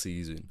Europe that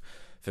season,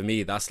 for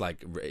me, that's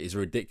it's a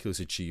ridiculous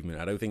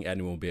achievement. I don't think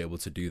anyone will be able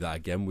to do that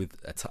again with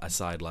a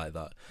side like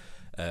that.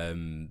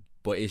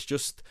 But it's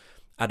just,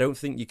 I don't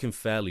think you can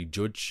fairly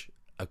judge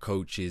a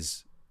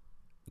coach's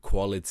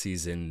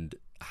qualities and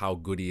how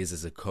good he is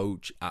as a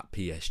coach at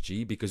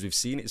PSG, because we've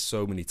seen it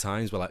so many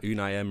times where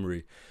Unai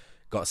Emery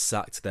got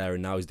sacked there,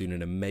 and now he's doing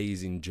an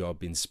amazing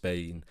job in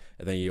Spain.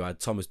 And then you had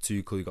Thomas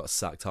Tuchel, who got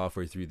sacked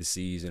halfway through the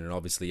season, and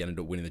obviously ended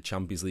up winning the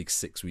Champions League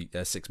 6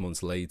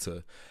 months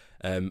later.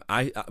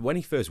 When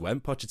he first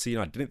went,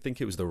 Pochettino, I didn't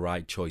think it was the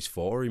right choice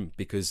for him,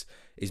 because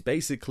it's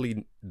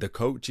basically the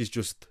coach is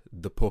just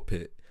the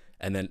puppet,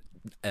 and then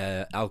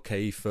Al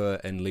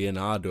Khalifa and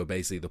Leonardo are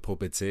basically the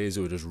puppeteers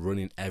who are just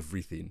running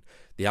everything.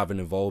 They have an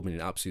involvement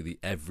in absolutely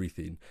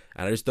everything,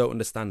 and I just don't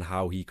understand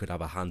how he could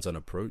have a hands-on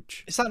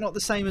approach. Is that not the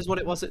same as what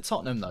it was at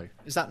Tottenham, though?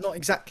 Is that not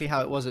exactly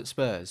how it was at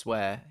Spurs,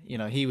 where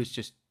he was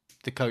just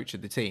the coach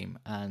of the team,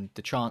 and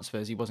the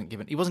transfers he wasn't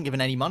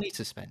given any money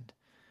to spend?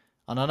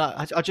 And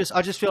I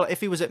just feel like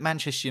if he was at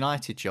Manchester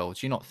United, Joel,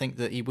 do you not think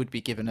that he would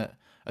be given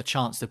a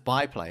chance to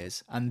buy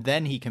players, and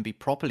then he can be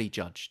properly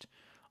judged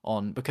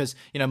on? Because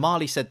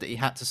Marley said that he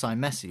had to sign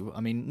Messi. I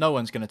mean, no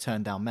one's going to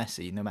turn down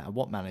Messi, no matter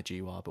what manager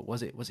you are. But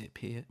was it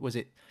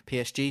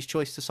PSG's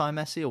choice to sign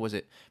Messi, or was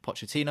it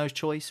Pochettino's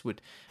choice?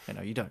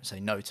 You don't say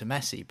no to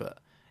Messi, but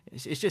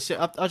it's just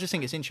I just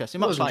think it's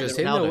interesting. It wasn't just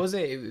him, though, was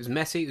it? It was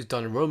Messi, it was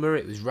Donnarumma,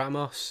 it was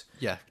Ramos.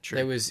 Yeah, true.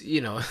 There was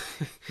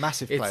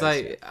massive players.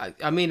 It's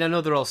like I mean, I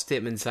know they're all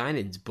statement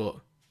signings, but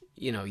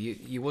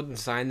you wouldn't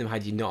sign them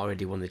had you not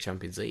already won the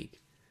Champions League.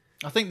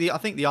 I think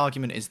the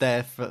argument is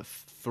there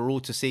for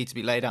all to see, to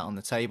be laid out on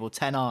the table.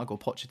 Ten Hag or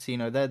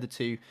Pochettino, they're the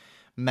two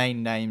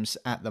main names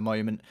at the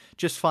moment.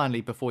 Just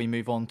finally, before we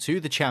move on to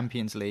the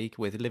Champions League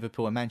with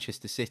Liverpool and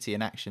Manchester City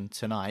in action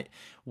tonight,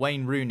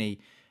 Wayne Rooney,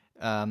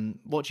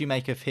 what do you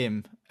make of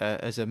him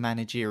as a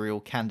managerial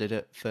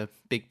candidate for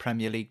big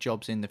Premier League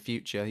jobs in the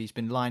future? He's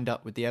been lined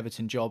up with the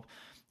Everton job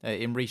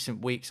in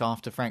recent weeks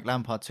after Frank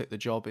Lampard took the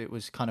job. It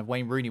was kind of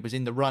Wayne Rooney was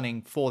in the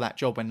running for that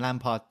job when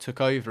Lampard took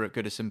over at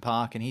Goodison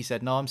Park, and he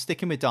said, no, I'm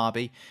sticking with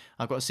Derby.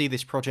 I've got to see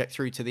this project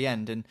through to the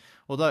end. And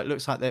although it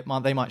looks like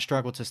they might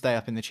struggle to stay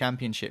up in the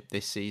Championship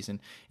this season,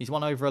 he's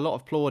won over a lot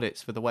of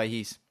plaudits for the way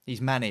he's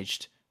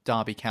managed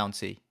Derby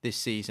County this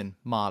season,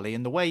 Marley,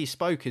 and the way he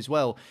spoke as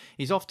well.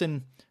 He's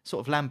often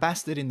sort of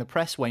lambasted in the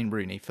press, Wayne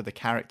Rooney, for the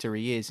character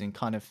he is and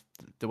kind of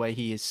the way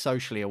he is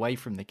socially away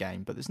from the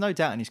game. But there's no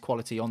doubt in his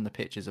quality on the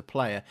pitch as a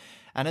player.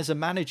 And as a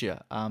manager,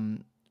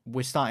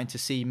 we're starting to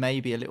see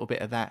maybe a little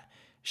bit of that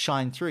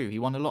shine through. He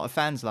won a lot of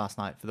fans last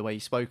night for the way he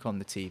spoke on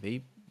the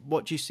TV.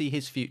 What do you see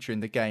his future in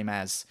the game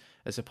as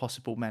a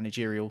possible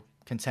managerial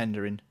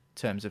contender in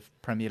terms of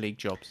Premier League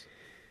jobs?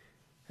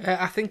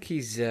 I think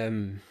he's...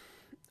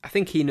 I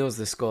think he knows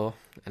the score,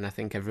 and I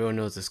think everyone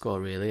knows the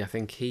score, really. I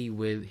think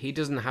he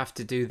doesn't have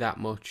to do that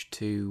much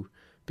to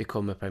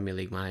become a Premier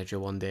League manager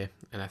one day,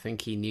 and I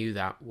think he knew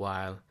that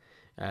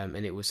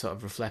and it was sort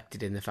of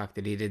reflected in the fact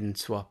that he didn't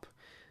swap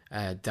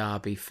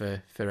Derby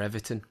for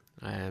Everton.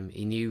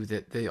 He knew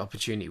that the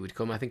opportunity would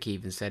come. I think he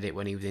even said it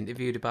when he was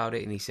interviewed about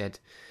it, and he said,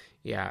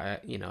 yeah,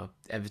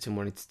 Everton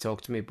wanted to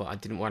talk to me, but I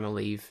didn't want to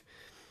leave.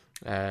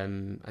 I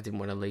didn't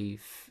want to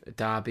leave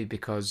Derby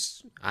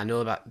because I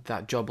know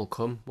that job will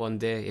come one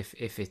day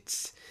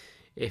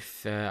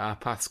if our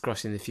paths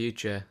cross in the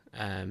future,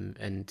 and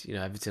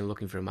Everton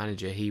looking for a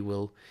manager, he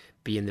will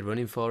be in the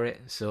running for it.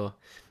 So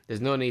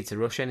there's no need to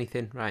rush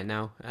anything right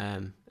now.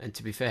 And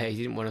to be fair, he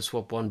didn't want to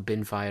swap one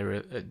bin fire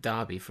at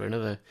Derby for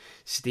another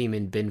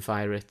steaming bin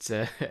fire at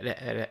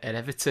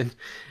Everton,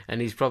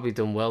 and he's probably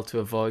done well to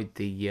avoid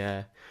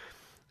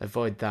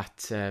that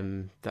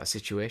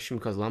situation,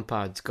 because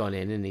Lampard's gone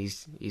in and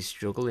he's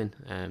struggling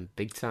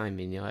big time.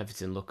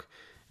 Everton look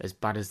as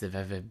bad as they've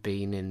ever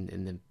been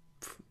in the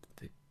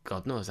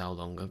God knows how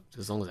long,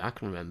 as long as I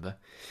can remember.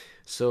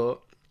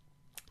 So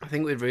I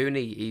think with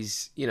Rooney,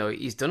 he's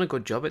done a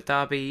good job at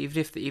Derby.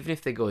 Even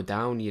if they go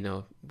down,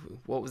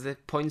 what was the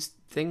points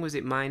thing? Was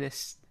it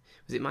minus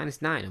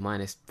 9 or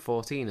minus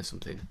 14 or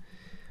something?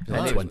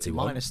 No,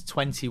 21. Minus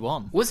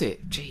 21. Was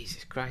it?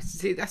 Jesus Christ.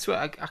 See, that's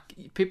what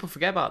people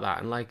forget about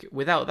that. And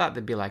without that,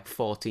 they'd be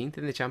 14th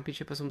in the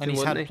Championship or something. And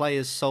he's had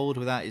players sold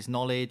without his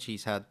knowledge.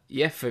 He's had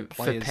for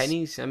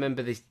pennies. I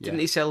remember this. Yeah.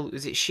 Didn't he sell?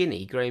 Was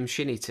it Graham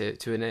Shinnie to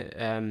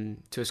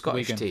a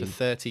Scottish Wigan team for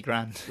 30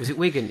 grand? Was it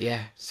Wigan?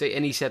 Yeah. So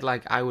and he said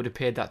I would have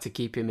paid that to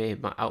keep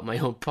him out my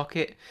own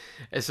pocket.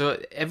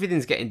 So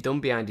everything's getting done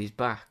behind his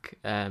back,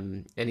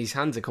 and his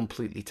hands are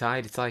completely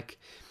tied. It's like.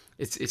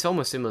 It's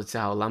almost similar to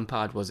how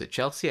Lampard was at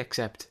Chelsea,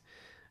 except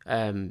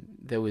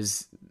there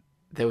was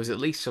at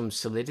least some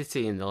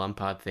solidity in the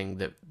Lampard thing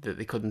that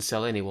they couldn't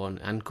sell anyone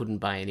and couldn't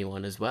buy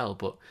anyone as well.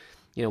 But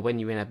when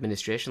you're in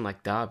administration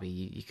like Derby,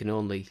 you can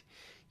only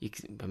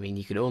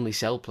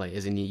sell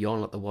players, and you're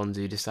not the ones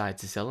who decide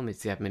to sell them.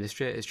 It's the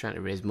administrators trying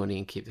to raise money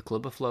and keep the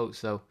club afloat.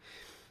 So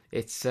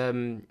it's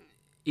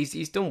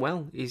He's done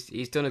well.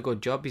 He's done a good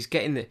job. He's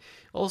getting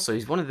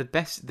he's one of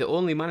the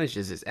only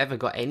managers that's ever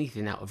got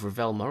anything out of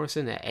Ravel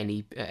Morrison at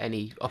any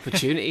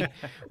opportunity,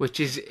 which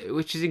is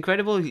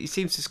incredible. He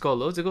seems to score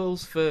loads of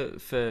goals for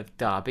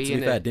Derby. To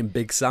be fair, didn't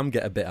Big Sam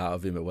get a bit out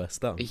of him at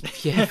West Ham?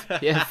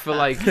 Yeah,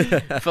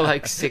 for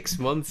 6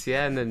 months,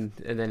 yeah, and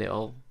then it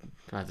all.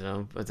 I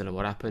don't know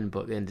what happened,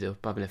 but they ended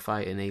up having a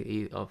fight, and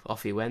he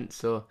off he went.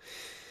 So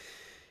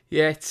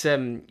yeah, it's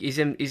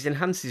he's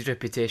enhanced his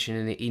reputation,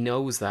 and he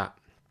knows that.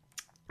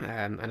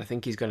 And I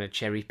think he's going to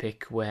cherry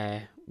pick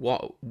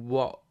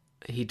what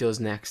he does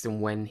next and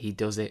when he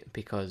does it,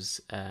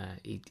 because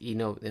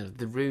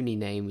the Rooney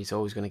name is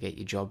always going to get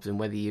you jobs, and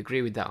whether you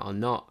agree with that or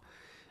not,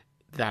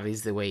 that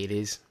is the way it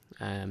is.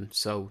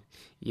 So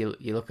you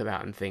look at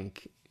that and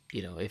think,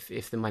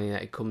 if the Man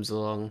United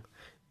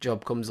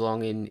job comes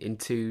along in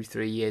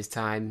 2-3 years'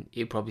 time,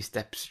 he'll probably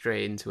step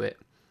straight into it.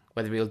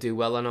 Whether he'll do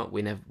well or not,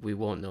 we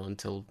won't know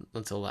until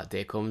that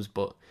day comes,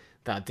 but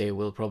that day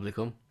will probably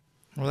come.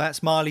 Well,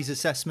 that's Marley's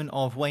assessment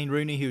of Wayne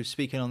Rooney, who was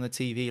speaking on the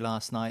TV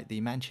last night.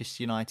 The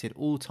Manchester United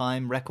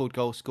all-time record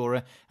goal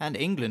scorer and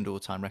England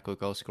all-time record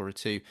goal scorer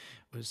too,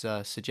 was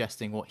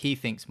suggesting what he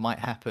thinks might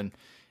happen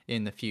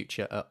in the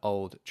future at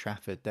Old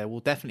Trafford. There will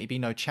definitely be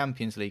no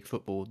Champions League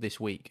football this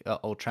week at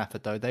Old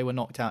Trafford, though. They were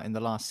knocked out in the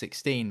last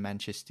 16,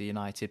 Manchester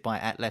United, by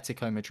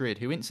Atletico Madrid,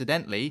 who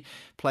incidentally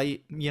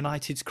play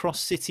United's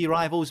cross-city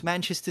rivals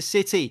Manchester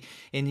City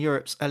in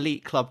Europe's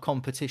elite club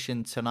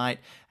competition tonight.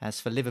 As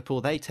for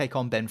Liverpool, they take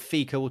on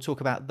Benfica. We'll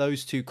talk about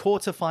those two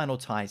quarter-final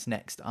ties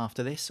next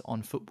after this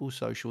on Football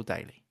Social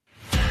Daily.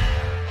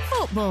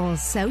 Football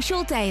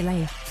Social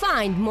Daily.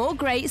 Find more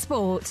great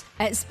sport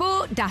at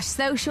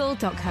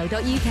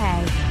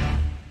sport-social.co.uk.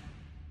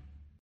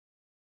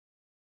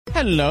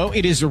 Hello,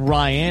 it is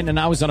Ryan, and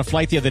I was on a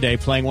flight the other day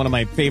playing one of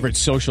my favorite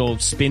social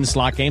spin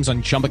slot games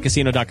on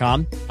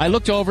ChumbaCasino.com. I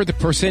looked over at the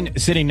person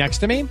sitting next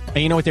to me, and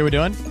you know what they were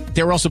doing?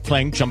 They were also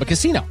playing Chumba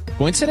Casino.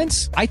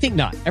 Coincidence? I think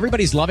not.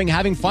 Everybody's loving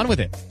having fun with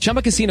it.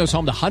 Chumba Casino is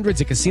home to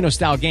hundreds of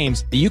casino-style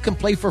games that you can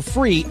play for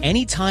free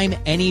anytime,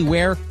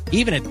 anywhere,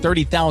 even at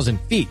 30,000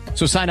 feet.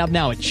 So sign up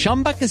now at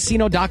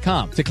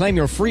ChumbaCasino.com to claim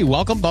your free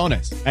welcome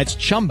bonus. That's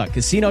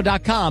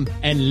ChumbaCasino.com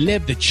and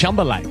live the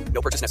Chumba life.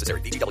 No purchase necessary.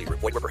 VGW.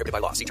 Void where prohibited by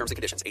law. See terms and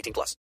conditions.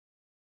 18+.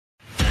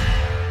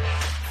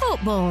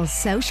 Football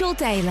Social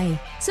Daily.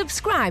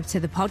 Subscribe to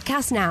the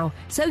podcast now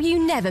so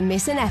you never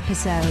miss an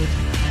episode.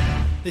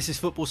 This is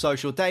Football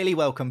Social Daily.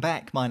 Welcome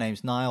back. My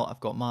name's Niall. I've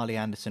got Marley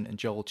Anderson and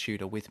Joel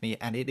Tudor with me,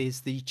 and it is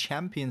the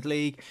Champions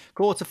League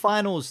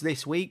quarter-finals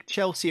this week.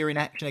 Chelsea are in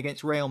action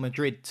against Real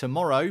Madrid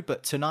tomorrow,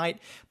 but tonight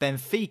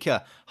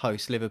Benfica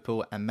host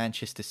Liverpool and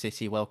Manchester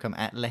City welcome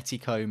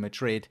Atletico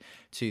Madrid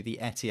to the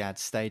Etihad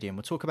Stadium.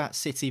 We'll talk about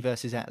City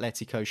versus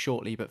Atletico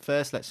shortly, but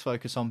first let's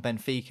focus on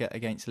Benfica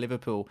against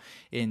Liverpool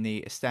in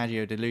the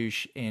Estadio de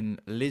Luz in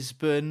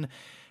Lisbon.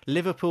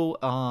 Liverpool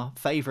are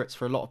favourites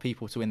for a lot of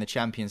people to win the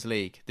Champions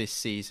League this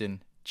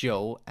season,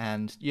 Joel,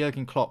 and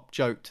Jurgen Klopp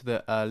joked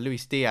that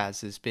Luis Diaz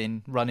has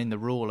been running the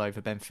rule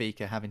over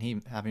Benfica,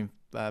 having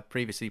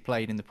previously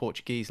played in the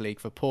Portuguese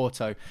league for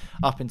Porto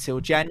up until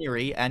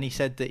January, and he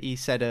said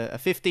a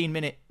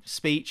 15-minute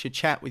speech, a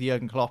chat with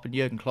Jurgen Klopp, and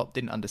Jurgen Klopp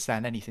didn't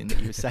understand anything that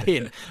he was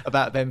saying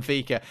about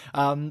Benfica.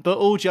 But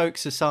all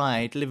jokes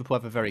aside, Liverpool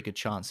have a very good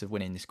chance of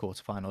winning this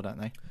quarter-final, don't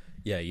they?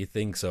 Yeah, you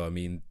think so. I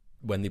mean,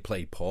 when they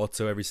played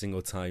Porto every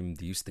single time,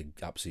 they used to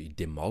absolutely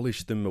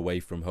demolish them away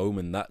from home.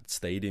 And that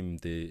stadium,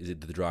 the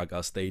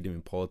Dragao Stadium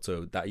in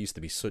Porto, that used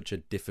to be such a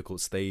difficult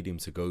stadium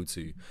to go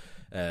to.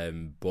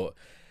 But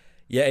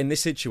yeah, in this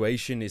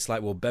situation, it's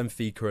like, well,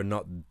 Benfica are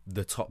not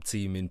the top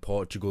team in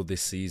Portugal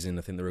this season.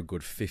 I think they're a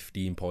good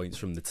 15 points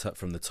from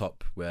the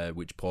top,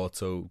 which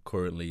Porto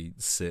currently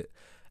sit.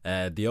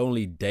 The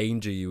only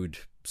danger you would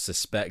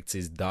suspect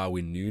is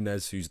Darwin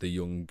Núñez, who's the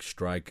young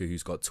striker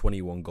who's got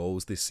 21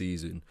 goals this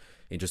season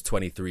in just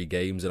 23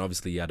 games, and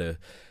obviously he had a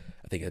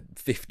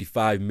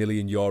 55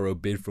 million euro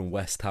bid from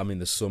West Ham in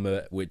the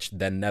summer, which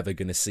they're never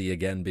going to see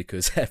again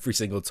because every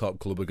single top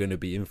club are going to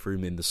be in for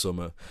him in the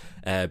summer.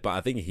 But I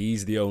think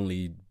he's the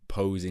only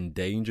posing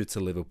danger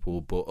to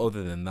Liverpool. But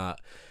other than that,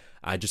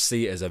 I just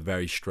see it as a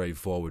very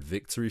straightforward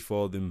victory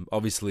for them.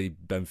 Obviously,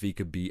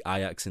 Benfica beat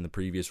Ajax in the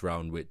previous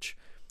round, which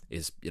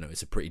is,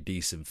 it's a pretty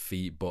decent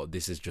feat, but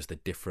this is just a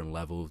different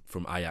level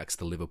from Ajax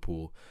to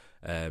Liverpool.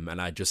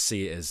 And I just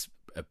see it as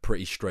a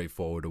pretty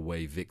straightforward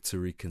away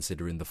victory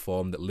considering the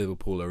form that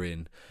Liverpool are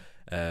in.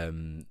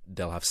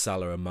 They'll have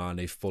Salah and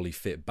Mane fully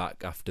fit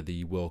back after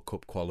the World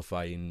Cup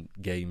qualifying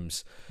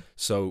games.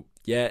 So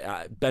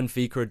yeah,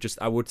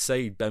 I would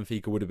say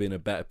Benfica would have been in a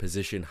better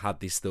position had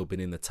they still been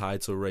in the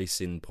title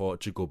race in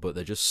Portugal, but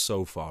they're just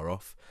so far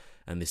off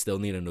and they still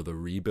need another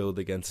rebuild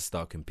again to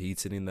start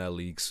competing in their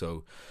league.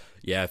 So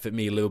yeah, for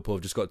me, Liverpool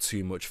have just got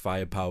too much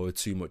firepower,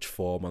 too much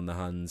form on the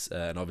hands.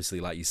 And obviously,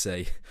 like you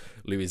say,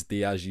 Luis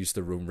Diaz used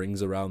to run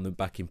rings around them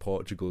back in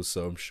Portugal,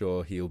 so I'm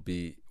sure he'll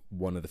be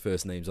one of the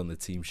first names on the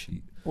team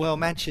sheet. Well,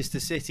 Manchester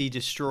City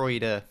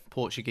destroyed a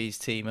Portuguese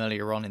team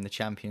earlier on in the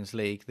Champions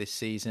League this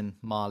season,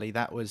 Marley.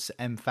 That was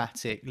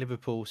emphatic.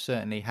 Liverpool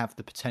certainly have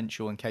the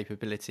potential and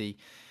capability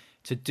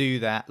to do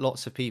that.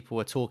 Lots of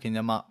people are talking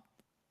them up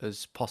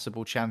as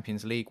possible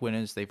Champions League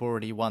winners. They've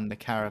already won the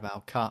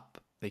Carabao Cup.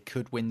 They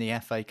could win the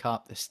FA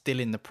Cup. They're still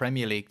in the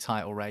Premier League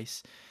title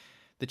race.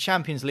 The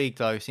Champions League,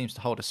 though, seems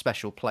to hold a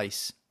special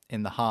place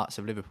in the hearts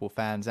of Liverpool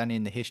fans and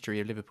in the history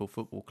of Liverpool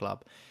Football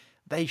Club.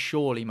 They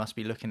surely must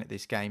be looking at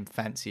this game,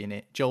 fancying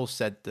it. Joel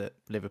said that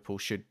Liverpool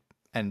should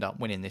end up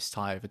winning this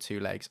tie over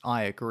two legs.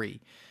 I agree.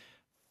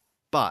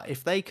 But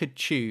if they could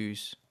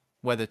choose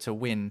whether to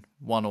win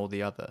one or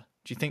the other,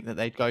 Do you think that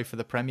they'd go for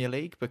the Premier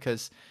League?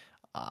 Because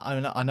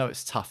I know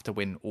it's tough to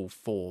win all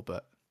 4,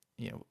 but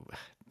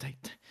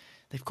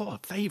they've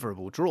got a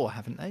favourable draw,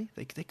 haven't they?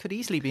 They could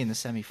easily be in the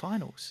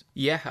semi-finals.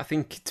 Yeah, I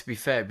think, to be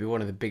fair, it'd be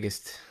one of the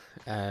biggest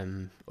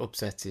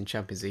upsets in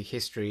Champions League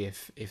history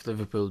if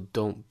Liverpool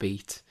don't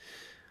beat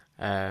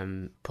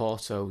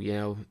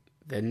Porto.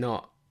 They're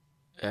not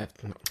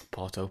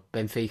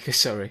Benfica.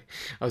 Sorry,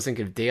 I was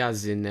thinking of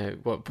Diaz in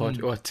what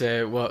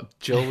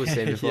Joel was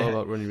saying before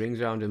about running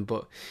rings around him.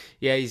 But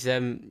yeah,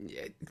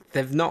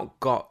 they've not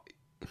got.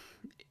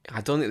 I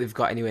don't think they've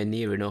got anywhere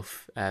near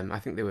enough. I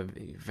think they were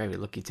very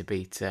lucky to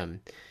beat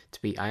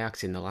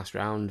Ajax in the last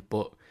round,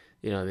 but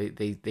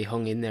they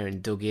hung in there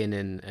and dug in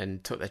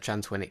and took their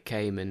chance when it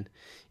came. And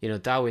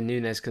Darwin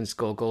Núñez can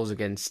score goals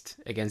against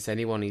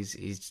anyone.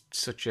 He's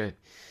such a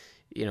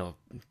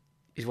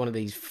he's one of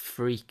these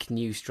freak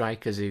new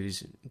strikers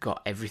who's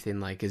got everything,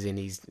 like, as in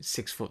he's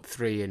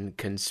 6'3" and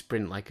can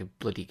sprint like a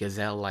bloody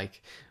gazelle,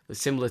 like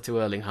similar to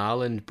Erling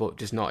Haaland, but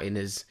just not in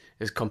as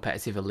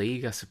competitive a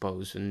league, I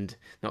suppose, and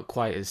not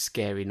quite as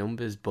scary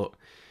numbers. But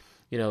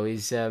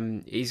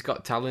he's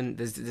got talent.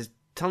 There's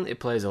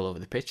talented players all over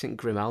the pitch. I think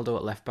Grimaldo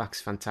at left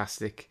back's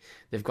fantastic.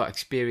 They've got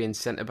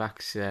experienced centre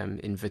backs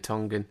in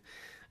Vertonghen.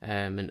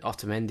 And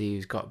Otamendi,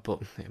 who's got,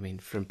 but I mean,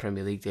 from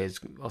Premier League days,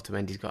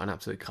 Otamendi's got an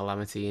absolute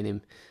calamity in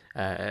him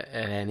at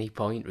any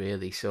point,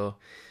 really. So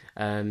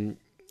I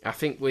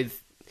think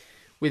with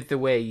the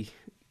way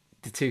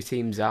the two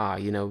teams are,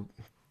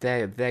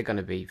 they're going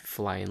to be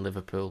flying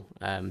Liverpool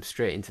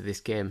straight into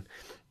this game.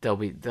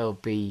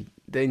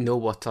 They know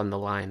what's on the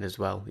line as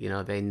well.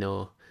 They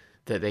know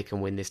that they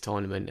can win this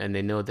tournament, and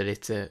they know that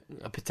it's a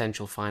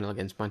potential final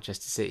against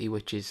Manchester City,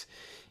 which is,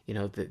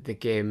 the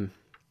game.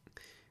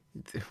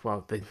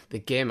 Well, the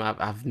game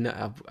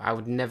I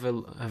would never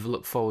have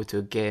looked forward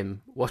to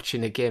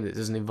watching a game that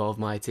doesn't involve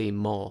my team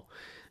more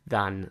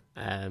than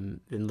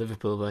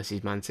Liverpool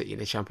versus Man City in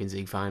the Champions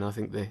League final. I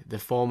think the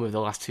form of the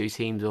last two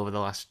teams over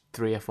the last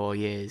 3 or 4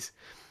 years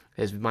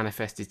has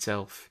manifested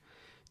itself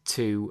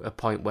to a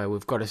point where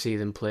we've got to see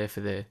them play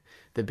for the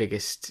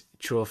biggest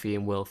trophy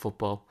in world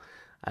football,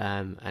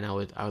 and I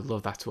would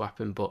love that to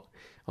happen. But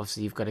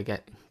obviously you've got to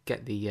get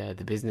the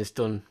business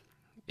done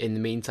in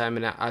the meantime,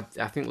 and I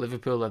think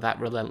Liverpool are that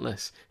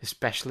relentless,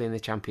 especially in the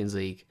Champions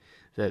League,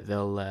 that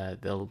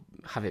they'll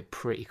have it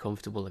pretty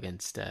comfortable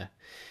against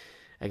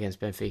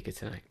Benfica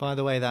tonight. By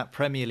the way, that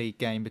Premier League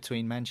game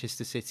between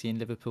Manchester City and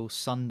Liverpool,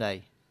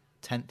 Sunday,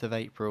 10th of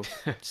April,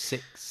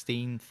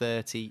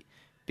 16:30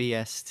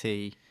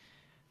 BST.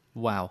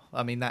 Wow.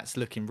 I mean, that's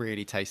looking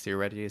really tasty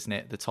already, isn't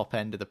it? The top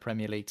end of the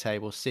Premier League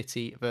table.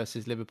 City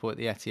versus Liverpool at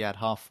the Etihad,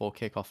 4:30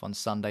 kickoff on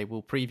Sunday.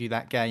 We'll preview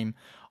that game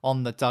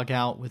on the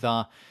dugout with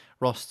our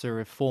roster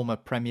of former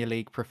Premier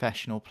League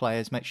professional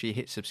players. Make sure you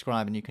hit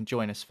subscribe and you can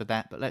join us for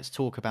that. But let's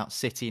talk about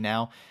City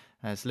now,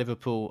 as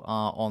Liverpool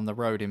are on the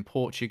road in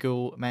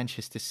Portugal.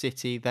 Manchester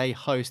City, they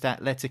host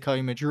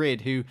Atletico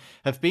Madrid, who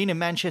have been in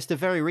Manchester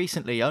very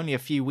recently. Only a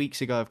few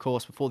weeks ago, of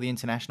course, before the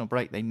international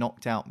break, they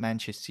knocked out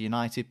Manchester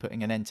United,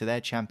 putting an end to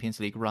their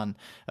Champions League run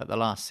at the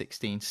last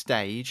 16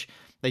 stage.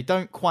 They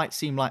don't quite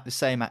seem like the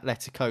same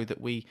Atletico that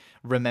we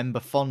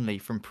remember fondly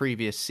from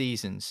previous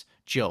seasons,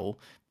 Joel,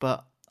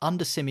 but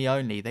under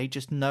Simeone, they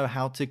just know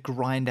how to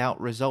grind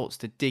out results,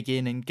 to dig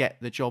in and get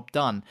the job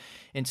done.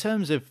 In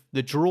terms of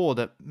the draw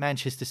that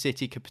Manchester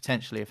City could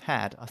potentially have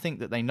had, I think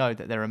that they know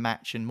that they're a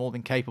match and more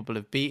than capable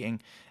of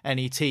beating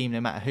any team,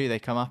 no matter who they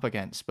come up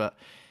against. But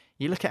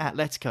you look at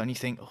Atletico and you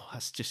think,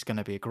 that's just going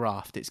to be a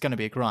graft. It's going to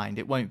be a grind.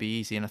 It won't be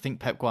easy. And I think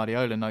Pep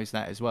Guardiola knows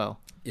that as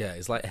well. Yeah,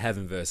 it's like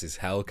heaven versus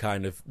hell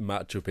kind of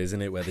matchup,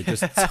 isn't it? Where they're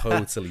just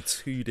totally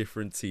two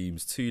different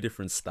teams, two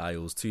different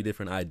styles, two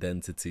different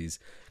identities.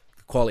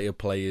 Quality of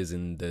players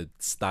and the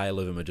style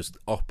of them are just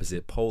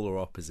polar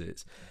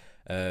opposites.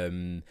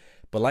 But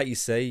like you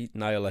say,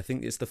 Niall, I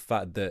think it's the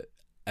fact that,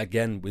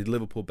 again, with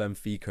Liverpool,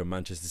 Benfica,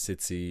 Manchester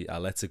City,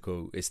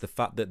 Atletico, it's the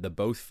fact that they're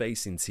both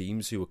facing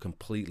teams who are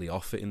completely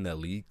off it in their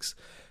leagues.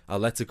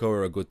 Atletico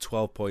are a good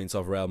 12 points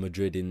off Real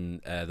Madrid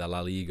in the La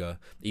Liga,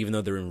 even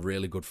though they're in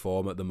really good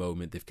form at the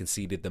moment. They've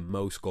conceded the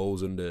most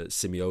goals under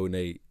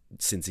Simeone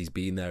since he's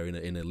been there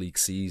in a league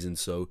season.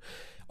 So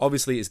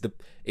obviously it's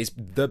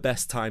the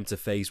best time to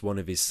face one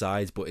of his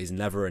sides, but it's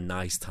never a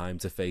nice time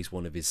to face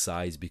one of his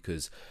sides,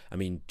 because, I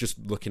mean, just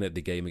looking at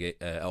the game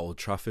at Old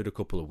Trafford a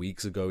couple of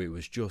weeks ago, it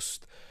was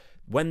just,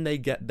 when they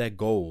get their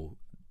goal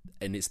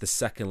and it's the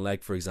second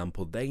leg, for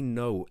example, they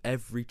know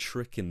every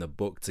trick in the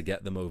book to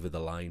get them over the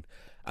line.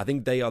 I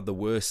think they are the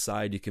worst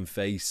side you can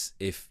face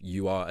if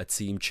you are a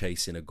team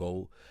chasing a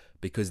goal,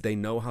 because they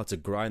know how to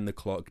grind the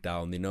clock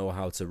down. They know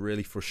how to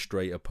really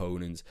frustrate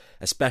opponents,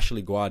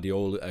 especially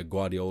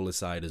Guardiola's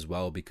side as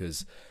well,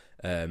 because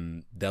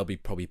they'll be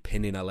probably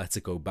pinning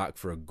Atletico back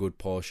for a good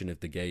portion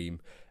of the game.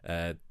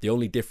 The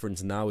only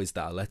difference now is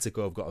that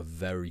Atletico have got a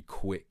very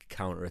quick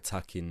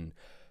counter-attacking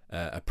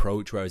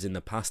approach, whereas in the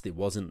past it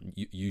wasn't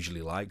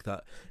usually like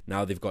that.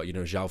 Now they've got,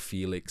 João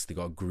Felix, they've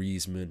got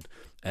Griezmann.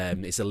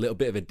 It's a little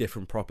bit of a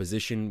different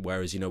proposition,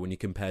 whereas, when you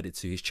compared it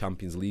to his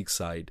Champions League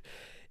side,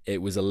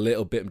 it was a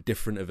little bit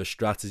different of a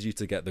strategy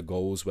to get the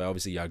goals, where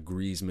obviously you had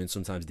Griezmann,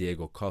 sometimes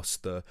Diego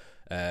Costa,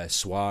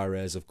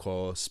 Suarez, of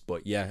course.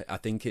 But yeah, I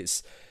think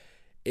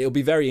it'll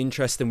be very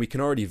interesting. We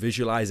can already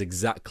visualise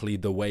exactly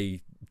the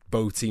way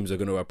both teams are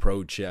going to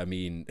approach it. I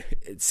mean,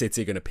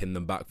 City are going to pin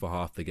them back for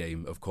half the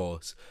game, of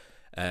course.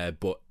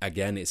 But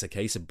again, it's a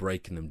case of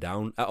breaking them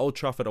down. At Old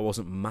Trafford, I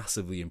wasn't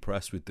massively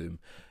impressed with them.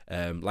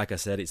 Like I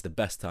said, it's the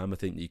best time I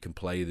think that you can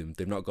play them.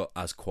 They've not got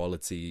as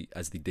quality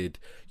as they did,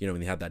 when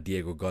they had that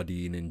Diego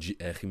Godin and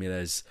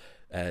Jimenez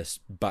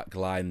back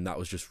line. That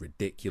was just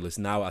ridiculous.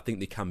 Now I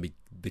think they can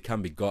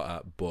be got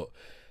at, but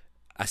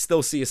I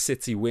still see a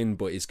City win.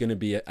 But it's going to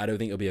be I don't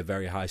think it'll be a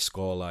very high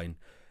scoreline.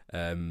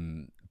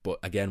 But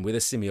again, with a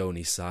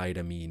Simeone side,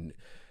 I mean,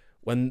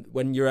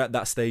 when you're at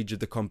that stage of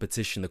the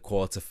competition, the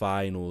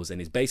quarterfinals, and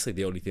it's basically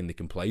the only thing they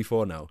can play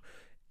for now,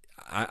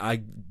 I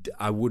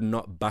would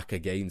not back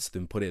against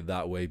them, put it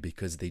that way,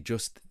 because they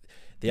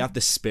have the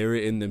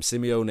spirit in them.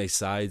 Simeone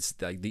sides,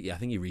 I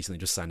think he recently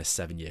just signed a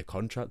 7-year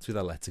contract with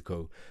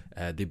Atletico.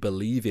 They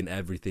believe in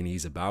everything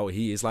he's about.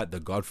 He is like the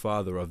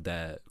godfather of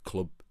their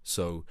club,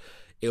 so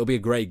it'll be a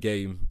great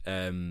game.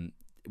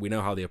 We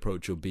know how the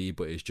approach will be,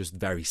 but it's just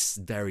very,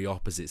 very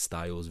opposite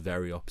styles.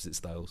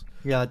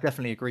 Yeah, I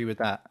definitely agree with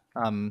that.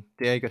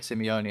 Diego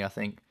Simeone, I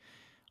think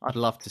I'd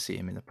love to see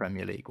him in the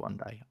Premier League one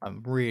day.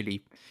 I'm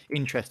really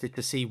interested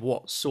to see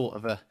what sort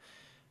of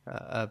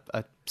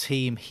a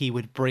team he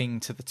would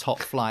bring to the top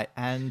flight.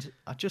 And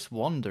I just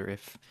wonder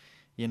if,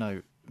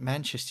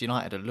 Manchester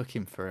United are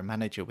looking for a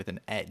manager with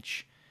an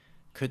edge.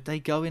 Could they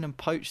go in and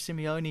poach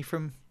Simeone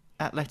from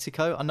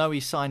Atletico? I know he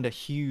signed a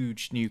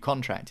huge new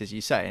contract, as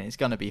you say, and it's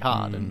going to be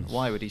hard. And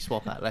why would he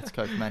swap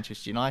Atletico for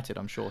Manchester United?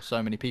 I'm sure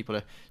so many people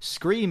are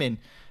screaming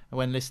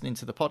when listening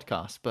to the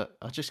podcast, but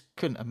I just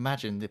couldn't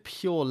imagine the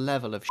pure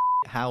level of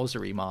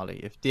housery,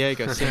 Marley, if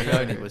Diego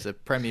Simeone was a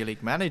Premier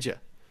League manager.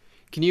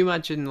 Can you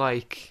imagine,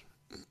 like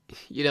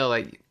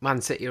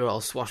Man City are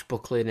all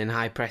swashbuckling and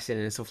high pressing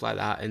and stuff like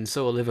that, and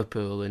so are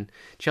Liverpool, and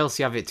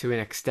Chelsea have it to an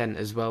extent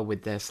as well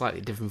with their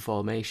slightly different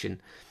formation.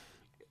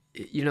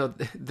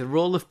 The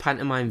role of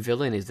pantomime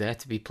villain is there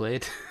to be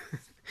played.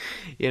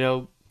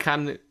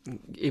 Can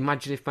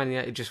imagine if Man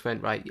United just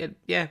went, right,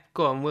 yeah,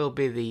 go on, we'll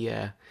be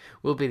the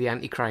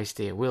Antichrist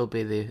here. We'll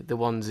be the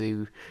ones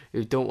who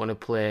don't want to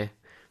play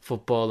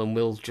football, and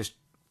we'll just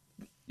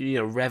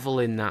revel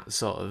in that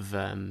sort of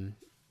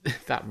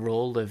that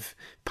role of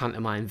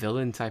pantomime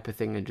villain type of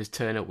thing, and just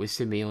turn up with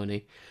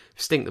Simeone,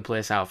 stink the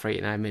place out for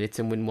 89 minutes,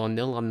 and win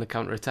 1-0 on the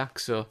counter attack.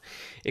 So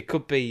it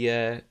could be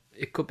a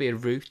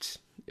route.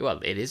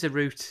 Well, it is a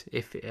route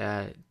if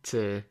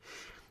to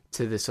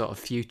the sort of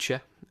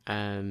future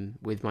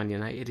with Man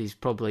United. He's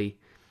probably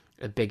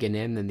a bigger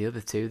name than the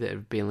other two that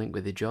have been linked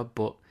with the job,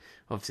 but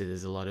obviously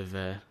there's a lot of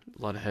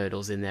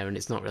hurdles in there, and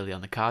it's not really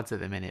on the cards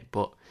at the minute.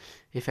 But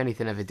if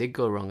anything ever did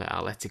go wrong at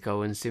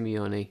Atletico and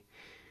Simeone,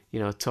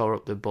 tore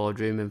up the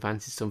boardroom and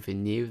fancied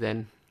something new,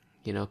 then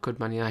could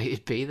Man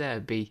United be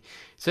there?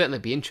 Certainly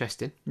be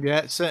interesting. Yeah,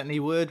 it certainly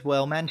would.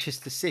 Well,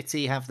 Manchester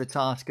City have the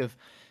task of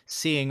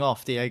seeing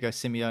off Diego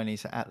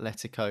Simeone's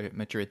Atletico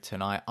Madrid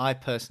tonight. I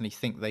personally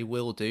think they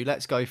will do.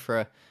 Let's go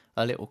for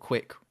a little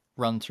quick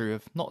run through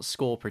of not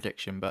score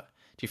prediction, but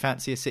do you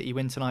fancy a City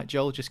win tonight,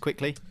 Joel, just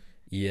quickly?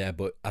 Yeah,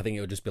 but I think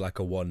it'll just be like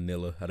a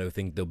 1-0. I don't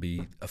think there'll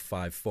be a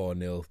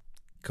 5-4-0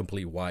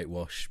 complete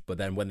whitewash. But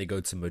then when they go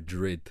to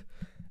Madrid,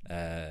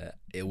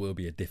 it will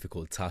be a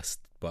difficult task,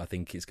 but I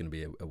think it's going to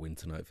be a win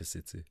tonight for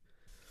City.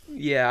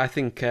 Yeah, I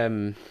think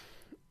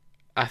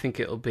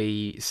it'll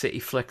be City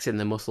flexing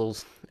the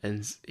muscles,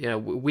 and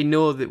we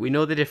know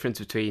the difference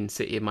between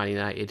City and Man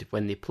United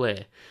when they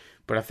play,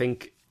 but I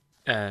think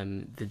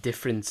the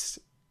difference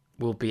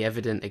will be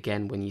evident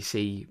again when you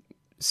see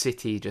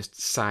City just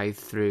scythe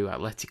through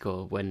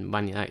Atletico when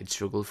Man United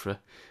struggled for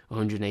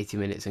 180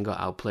 minutes and got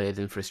outplayed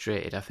and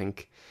frustrated. I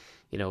think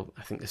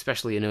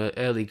especially an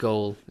early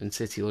goal, and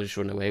City will just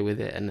run away with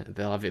it, and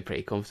they'll have it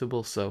pretty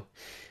comfortable. So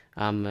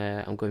I'm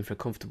going for a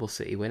comfortable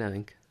City win, I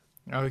think.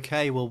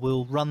 Okay, well,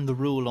 we'll run the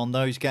rule on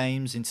those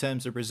games in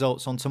terms of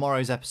results on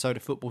tomorrow's episode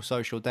of Football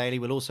Social Daily.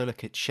 We'll also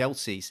look at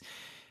Chelsea's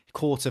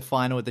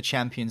quarter-final of the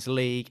Champions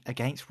League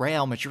against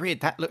Real Madrid.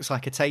 That looks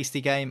like a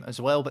tasty game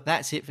as well, but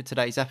that's it for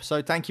today's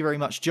episode. Thank you very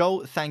much,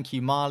 Joel. Thank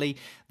you, Marley.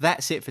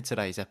 That's it for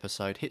today's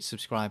episode. Hit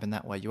subscribe, and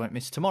that way you won't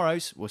miss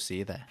tomorrow's. We'll see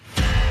you there.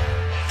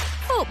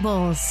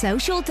 Football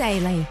Social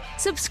Daily.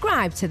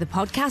 Subscribe to the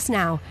podcast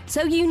now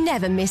so you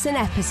never miss an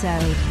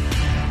episode.